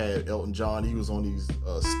 and it had Elton John. He was on these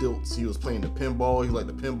stilts. He was playing the pinball. He was like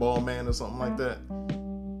the pinball man or something like that.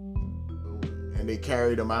 And they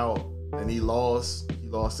carried him out, and he lost. He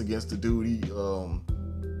lost against the dude.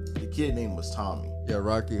 The kid name was Tommy. Yeah,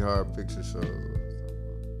 Rocky Horror Picture Show.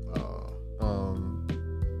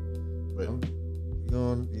 But you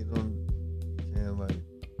can't like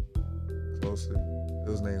closely.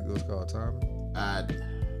 It was called Tommy.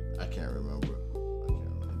 I can't remember.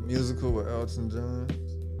 Musical with Elton John.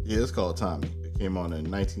 Yeah, it's called Tommy. It came on in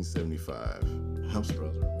 1975. I'm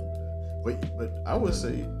surprised I remember that. But I would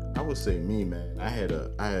say me, man. I had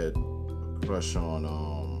a crush on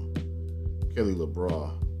Kelly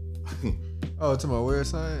LeBrock. Oh, to my Weird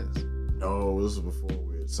Science. No, this was before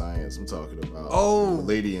Weird Science. I'm talking about the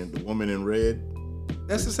lady and the woman in red.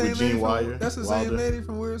 That's the same Gene lady. Wilder. That's the same lady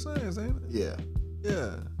from Weird Science, ain't it? Yeah.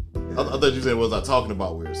 Yeah. I thought you said, was I talking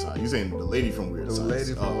about Weird Science? You saying the lady from Weird Science? The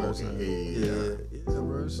lady from Weird okay. Science. Yeah,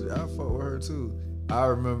 bro. I fuck with her too. I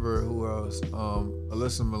remember who else?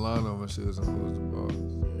 Alyssa Milano when she was in Who's the Boss.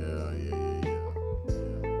 Yeah.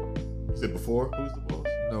 You said before Who's the Boss?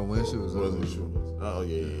 No, when she was in Wasn't Who's the sure. Boss. Oh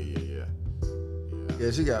yeah.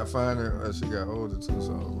 Yeah, she got finer as she got older too.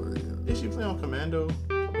 So, but yeah. Did she play on Commando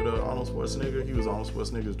with Arnold Schwarzenegger? He was Arnold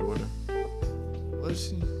Schwarzenegger's daughter. Was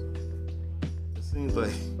she? It seems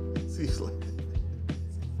like.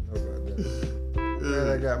 Know about that. Glad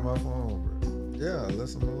I got my phone, bro. Yeah,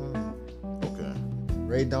 listen to her. Okay.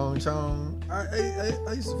 Ray Dong Chong. I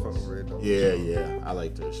used to fuck with Ray Dong. Yeah. I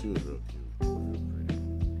liked her. She was real cute. Real pretty.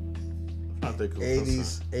 I'm trying to think of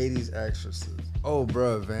 80s actresses. Oh,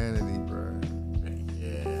 bro, Vanity, bro.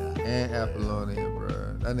 Yeah. And Apollonia,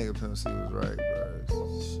 bro. That nigga Pimp C was right,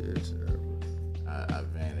 bro. Shit, bro.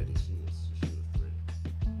 Vanity. She was pretty.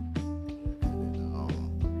 And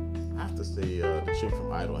then, I have to say the chick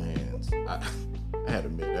from Idle Hands. I had to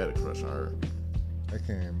admit I had a crush on her. I can't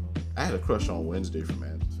remember. I had a crush on Wednesday from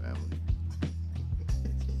Addams Family.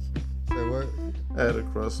 Say what? I had a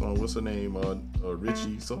crush on what's her name?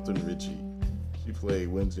 Richie, something Richie. She played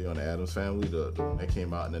Wednesday on the Addams Family, the one that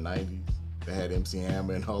came out in the 90s. They had MC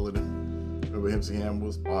Hammer and all of them. Remember MC Hammer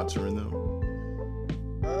was sponsoring them?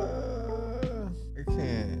 I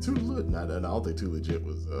can't. Too Legit. No, I don't think Too Legit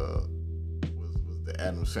was the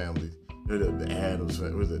Addams Family. The Addams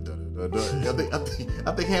Family. Was it?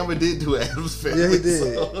 I think Hammer did do Addams Family. Yeah, he did.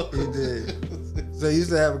 So. He did. So you used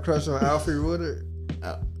to have a crush on Alfie Woodard?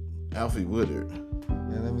 Alfie Woodard.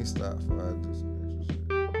 Yeah, let me stop before I do some extra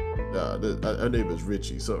shit. Her name is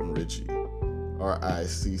Richie. Something Richie.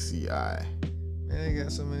 Ricci. Man, they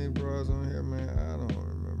got so many bras on here, man. I don't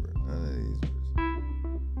remember none of these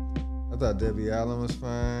bitches. I thought Debbie Allen was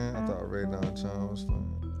fine. I thought Ray Don Chong was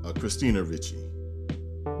fine. Christina Ricci.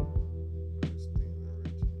 Christina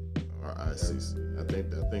Ricci. I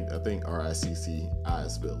think Ricci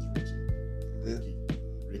spells Richie.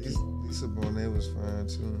 Ricky. Lisa Bonet was fine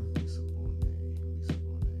too. Lisa Bonet.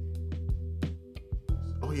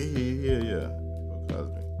 Oh yeah.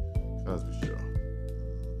 Cosby Show.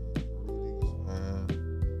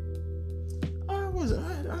 Rudy was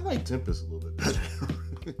fine. I like Tempest a little bit better.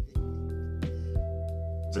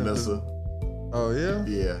 Vanessa. Oh yeah.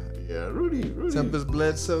 Yeah. Rudy. Tempest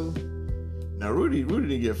Bledsoe. Now Rudy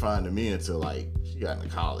didn't get fine to me until like she got into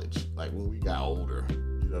college, like when we got older.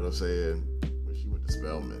 You know what I'm saying? When she went to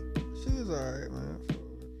Spelman. She was alright, man.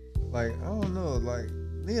 Like I don't know, like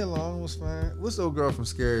Nia Long was fine. What's the old girl from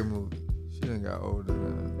Scary Movie? She done got older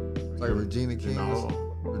now. Like Regina King.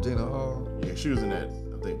 Regina Hall. Yeah, she was in that.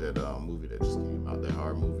 I think that movie that just came out, that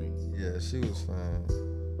horror movie. Yeah, she was fine.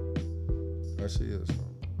 Oh, she is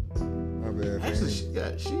fine. My bad. Actually,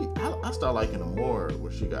 I started liking her more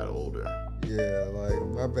when she got older. Yeah, like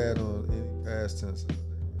my bad on any past tenses.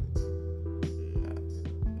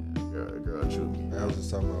 Yeah, girl, chewed me. I was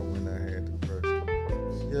just talking about when I had the crush.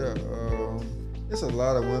 Yeah, it's a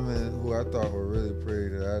lot of women who I thought were really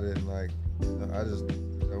pretty that I didn't like. I just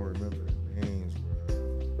don't remember their names, bro.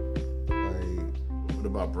 Like, what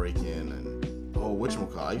about Breakin' and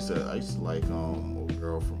whatchamacallit? I used to like old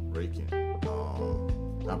girl from Breakin'.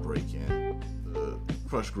 Not Breakin', the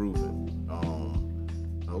Crush Groovin'.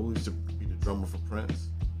 Who used to be the drummer for Prince?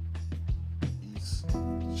 East.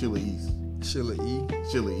 Sheila East. Sheila E.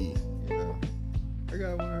 Sheila E. Yeah. I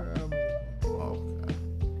got one of her albums. Oh, okay.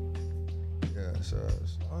 Yeah, so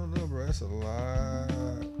I don't know, bro. That's a lot.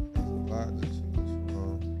 That's a lot to choose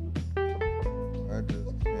from. I just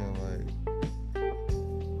can't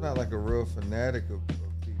I'm not like a real fanatic of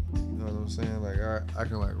people. You know what I'm saying? Like I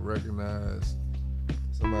can like recognize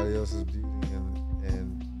somebody else's beauty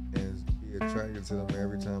and be attracted to them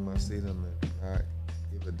every time I see them, and I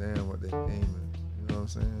give a damn what they name it. You know what I'm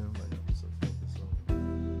saying? Like I'm so focused on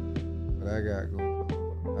what I got going on.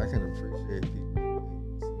 I can appreciate people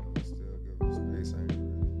and still give them space. I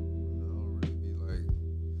don't really be like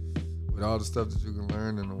with all the stuff that you can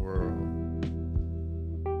learn in the world.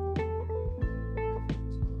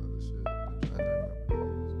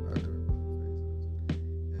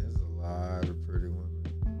 There's a lot of pretty women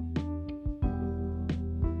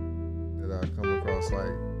that I come across,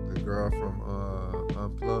 like the girl from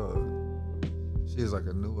Unplugged. She's like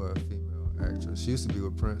a newer female actress. She used to be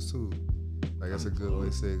with Prince too. Like that's a good way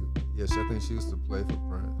to say. Yeah, I think she used to play for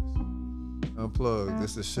Prince. Unplugged.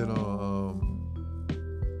 This is shit on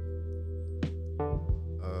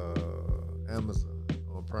Amazon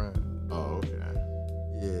on Prime. Oh, okay.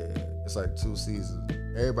 Yeah, it's like 2 seasons.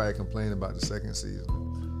 Everybody complained about the second season.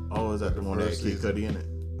 Oh, is that the one that Kid Cudi in it?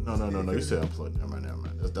 No. You said Unplugged. Never mind.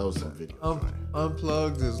 That was some video.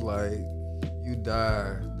 Unplugged is like you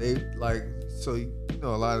die. They like so you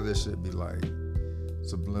know a lot of this shit be like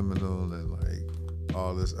subliminal and like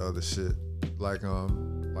all this other shit. Like the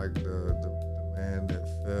man that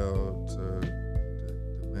fell to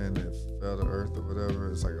the man that fell to earth or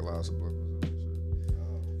whatever. It's like a lot of subliminals and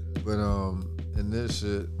shit. But in this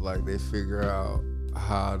shit, like they figure out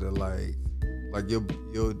how to like your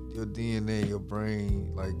DNA, your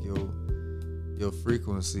brain, like your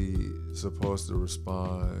frequency is supposed to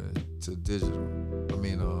respond to digital.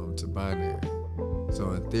 To binary.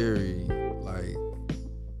 So in theory, like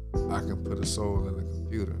I can put a soul in a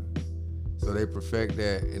computer. So they perfect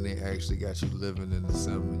that, and they actually got you living in the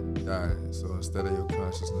sim when you die. So instead of your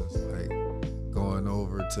consciousness like going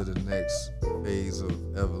over to the next phase of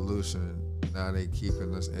evolution, now they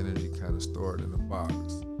keeping this energy kind of stored in a box.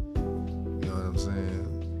 You know what I'm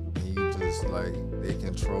saying? And you just like they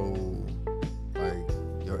control like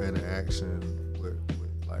your interaction with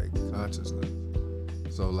like consciousness.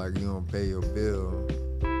 So like you don't pay your bill,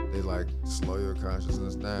 they like slow your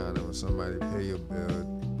consciousness down, and when somebody pay your bill,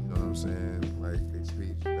 you know what I'm saying? Like they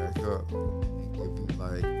speed you back up and give you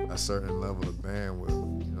like a certain level of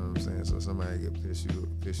bandwidth. You know what I'm saying? So somebody get piss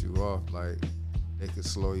you off, like they could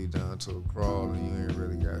slow you down to a crawl and you ain't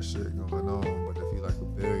really got shit going on. But if you like a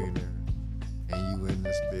billionaire and you in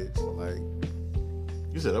this bitch, like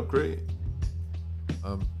you said upgrade?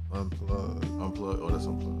 Unplugged. Unplugged? Oh, that's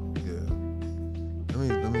Unplugged. Yeah.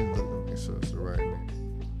 Let me look at make sure it's the right name.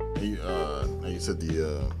 Now you said the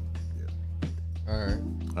yeah. All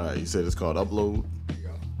right. You said it's called Upload.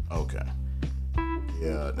 Yeah. Okay.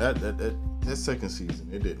 Yeah, that second season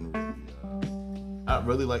it didn't really. I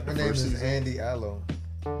really like the first season. Her name is Andy Allo.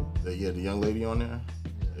 The young lady on there.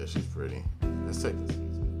 Yeah, she's pretty. That second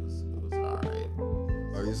season it was alright.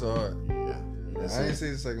 Oh, you saw it? Yeah. I didn't see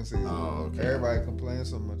the second season. Oh, okay. Everybody complained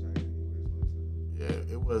so much. Yeah,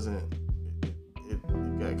 it wasn't. It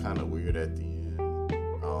got kind of weird at the end.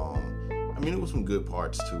 There was some good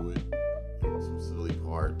parts to it. Some silly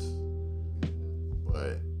parts,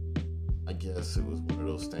 but I guess it was one of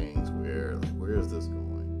those things where, like, where is this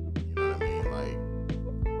going? You know what I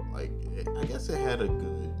mean? I guess it had a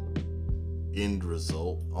good end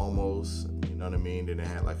result almost. You know what I mean? Then it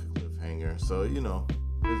had like a cliffhanger. So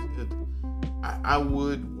I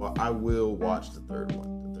will watch the third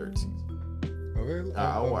season. Okay.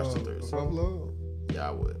 I'll watch the third season. Upload. Yeah,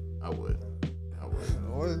 I would.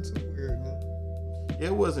 It wasn't too weird, man. Yeah,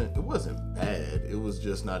 it wasn't bad. It was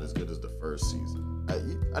just not as good as the first season.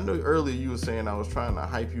 I know earlier you were saying I was trying to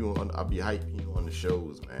hype you on. I'll be hyping you on the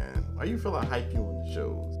shows, man. Why you feel I hype you on the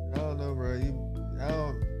shows? I don't know, bro.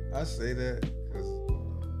 I say that because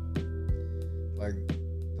like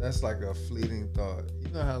that's like a fleeting thought. You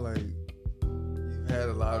know how like you had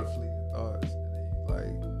a lot of fleeting thoughts and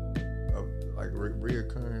then like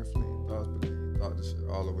reoccurring fleeting thoughts, but then you thought the shit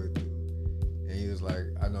all the way through. And he was like,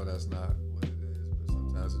 I know that's not what it is, but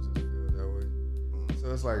sometimes it just feels that way. So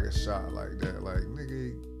it's like a shot like that. Like, nigga,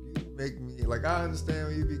 you make me, like, I understand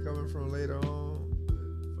where you be coming from later on,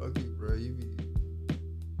 but fuck you, bro. You be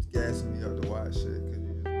gassing me up to watch shit because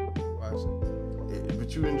you just want to watch it.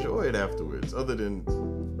 But you enjoy it afterwards. Other than,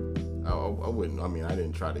 I wouldn't, I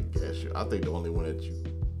didn't try to gas you. I think the only one that you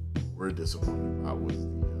were disappointed about was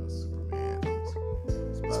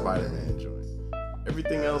the Spider-Man joint.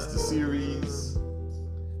 Everything else, the series.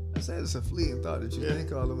 I said it's a fleeting thought that you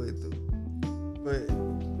think all the way through. But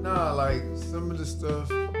nah, like some of the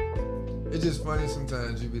stuff, it's just funny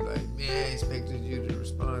sometimes. You be like, man, I expected you to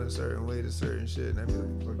respond a certain way to certain shit, and I be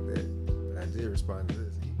like, fuck that. But I did respond to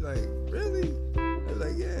this. And you be like, really? I be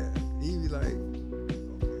like, yeah. And you be like,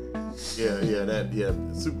 yeah,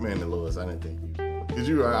 Superman and Lois. I didn't think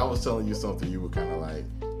you, cause I was telling you something. You were kind of like,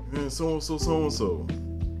 so and so.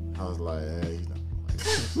 I was like, hey, he's not.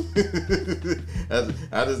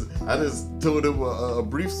 I just told him a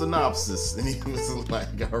brief synopsis, and he was like,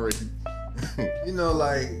 already. You know,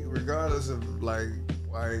 like regardless of like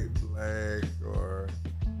white, black, or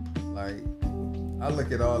like, I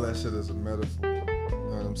look at all that shit as a metaphor. You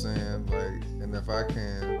know what I'm saying? Like, and if I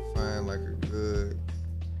can find like a good,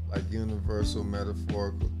 like universal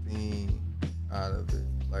metaphorical theme out of it,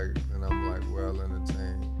 like, then I'm like well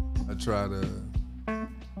entertained. I try to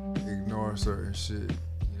ignore certain shit.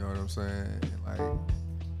 You know what I'm saying? And like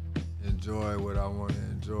enjoy what I want to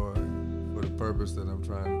enjoy for the purpose that I'm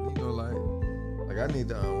trying to, you know, like I need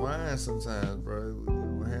to unwind sometimes, bro.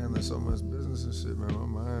 We're handling so much business and shit, man. My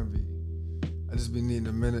mind be, I just be needing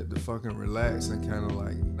a minute to fucking relax and kind of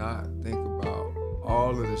like not think about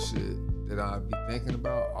all of the shit that I be thinking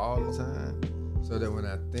about all the time, so that when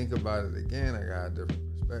I think about it again, I got a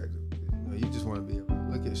different perspective. You know, you just want to be able to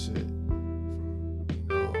look at shit from,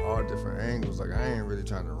 you know, all different angles. Like, I ain't really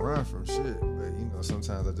trying to run from shit, but you know,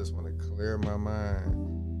 sometimes I just want to clear my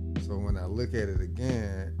mind, so when I look at it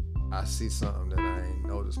again, I see something that I ain't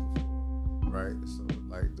noticed before, right? So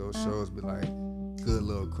like those shows be like good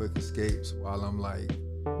little quick escapes while I'm like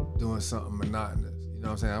doing something monotonous. You know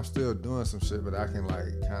what I'm saying? I'm still doing some shit, but I can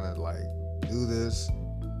like kind of like do this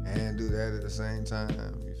and do that at the same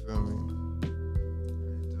time. You feel me?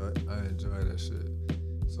 I enjoy that shit.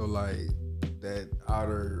 So like that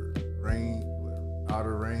outer range.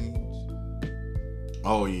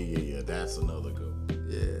 Oh yeah. That's another good one.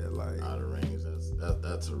 Yeah, like Outer Range.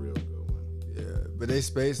 That's a real good one. Yeah, but they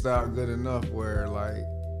spaced out good enough where like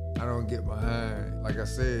I don't get behind. Like I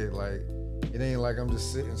said, like it ain't like I'm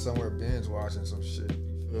just sitting somewhere binge watching some shit.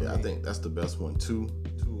 You feel me? I think that's the best one. Two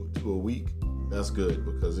a week. That's good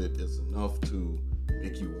because it's enough to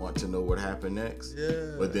make you want to know what happened next.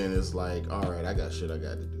 Yeah. But then it's like, all right, I got shit I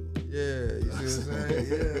got to do. Yeah, you see what I'm saying?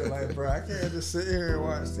 Yeah, like bro, I can't just sit here and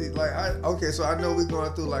watch. See, like okay, so I know we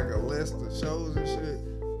going through like a list of shows and shit.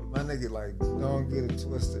 My nigga, like, don't get it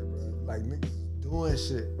twisted, bro. Like, niggas doing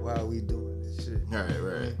shit while we doing this shit.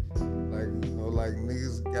 Right. Like, you know, like,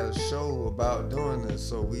 niggas got a show about doing this,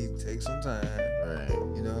 so we take some time. Right.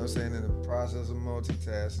 You know what I'm saying? In the process of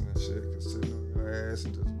multitasking and shit, because sitting on your ass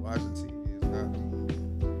and just watching TV is not the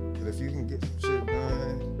move. But if you can get some shit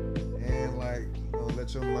done and, like, you know,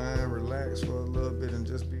 let your mind relax for a little bit and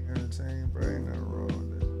just be entertained, bro, ain't nothing wrong with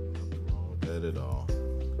that. Nothing wrong with that at all.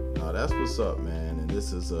 That's what's up, man, and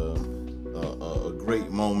this is a great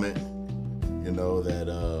moment, you know, that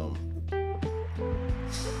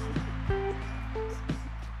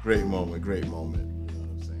great moment, you know what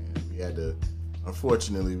I'm saying?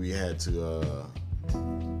 Unfortunately we had to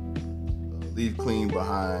leave Clean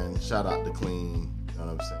behind. Shout out to Clean, you know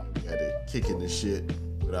what I'm saying? We had to kick in the shit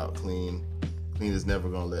without Clean. Clean is never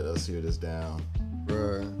gonna let us hear this down.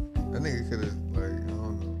 Bruh, that nigga could've, like, I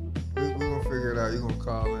don't know. We gonna figure it out. You gonna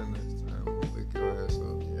call in next time. We'll wake your ass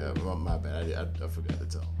up. Yeah, my bad. I forgot to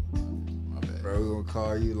tell him. My bad. Bro, we gonna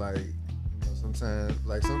call you like, you know, sometimes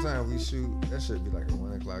we shoot, that shit be like at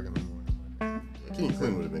 1 o'clock in the morning. King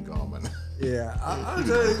Clean would have been gone by now. Yeah, I'll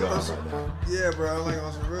tell you, yeah, bro, like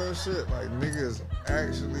on some real shit, like niggas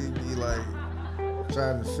actually be like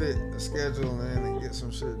trying to fit a schedule in and get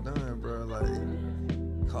some shit done, bro. Like,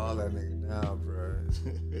 call that nigga now, bro.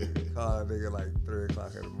 Call that nigga like 3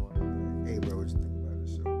 o'clock in the morning. Like, hey, bro, what you think about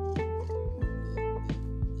this show?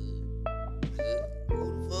 Who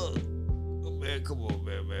the fuck? Oh, man, come on,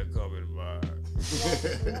 man, come in tomorrow.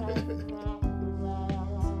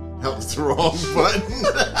 That was the wrong button.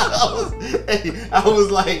 I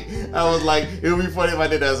was like, it would be funny if I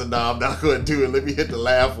did that. I said, nah, I'm not going to do it. Let me hit the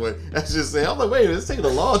laugh one. I just say, I'm like, wait, it's taking a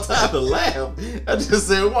long time to laugh. I just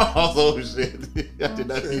said, wow, oh shit. I did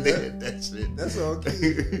not think they hit that shit. That's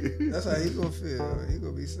okay. That's how he gonna feel. He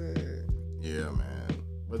gonna be sad. Yeah, man.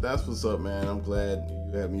 But that's what's up, man. I'm glad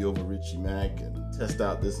you had me over, Richie Mac, and test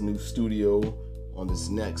out this new studio on this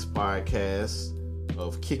next podcast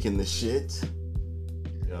of Kicking the Shit.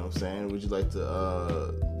 You know what I'm saying? Would you like to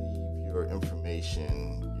leave your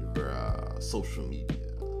information, your social media?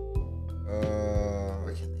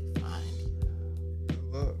 Where can they find you? Good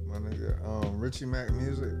luck, my nigga. Richie Mac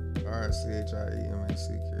Music, RichieMack,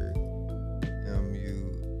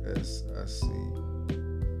 MusiC.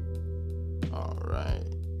 All right.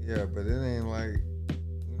 Yeah, but it ain't like,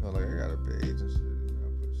 you know, like I got a page and shit. You know, I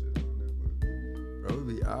put shit on there, but bro,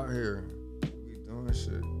 we be out here, we be doing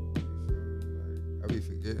shit. You feel me? Like I be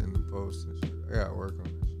forgetting to post and shit. I gotta work on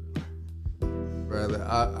this shit.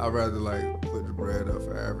 I'd rather like put the bread up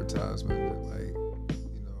for advertisement than like,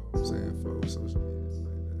 you know what I'm saying, for social media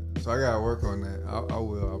like that. So I gotta work on that. I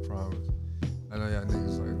will, I promise. I know y'all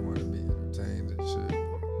niggas like want to be entertained and shit.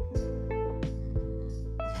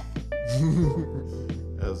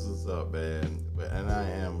 That's what's up, man. And I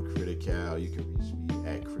am Critical. You can reach me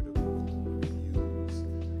at Critical Reviews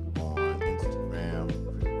on Instagram,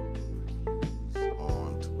 Critical Reviews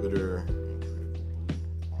on Twitter, and Critical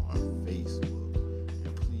on Facebook.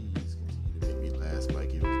 And please continue to make me last by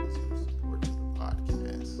giving us some support to the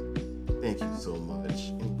podcast. Thank you so much.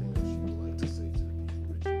 Anything else you would like to say to the people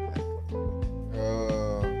that you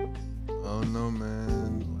have? I don't know,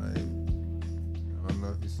 man. Like, I don't know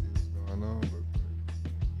if you see what's going on, but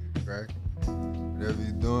get cracking. Whatever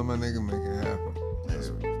you doing, my nigga, make it happen. That's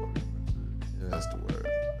Yeah. That's the word.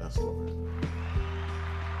 That's the word.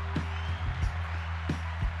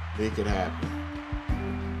 Make it happen.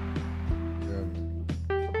 Yeah,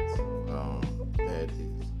 man. So, that is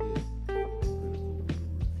it. Critical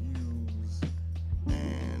Reviews,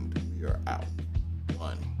 and we are out.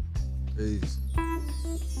 1. Peace.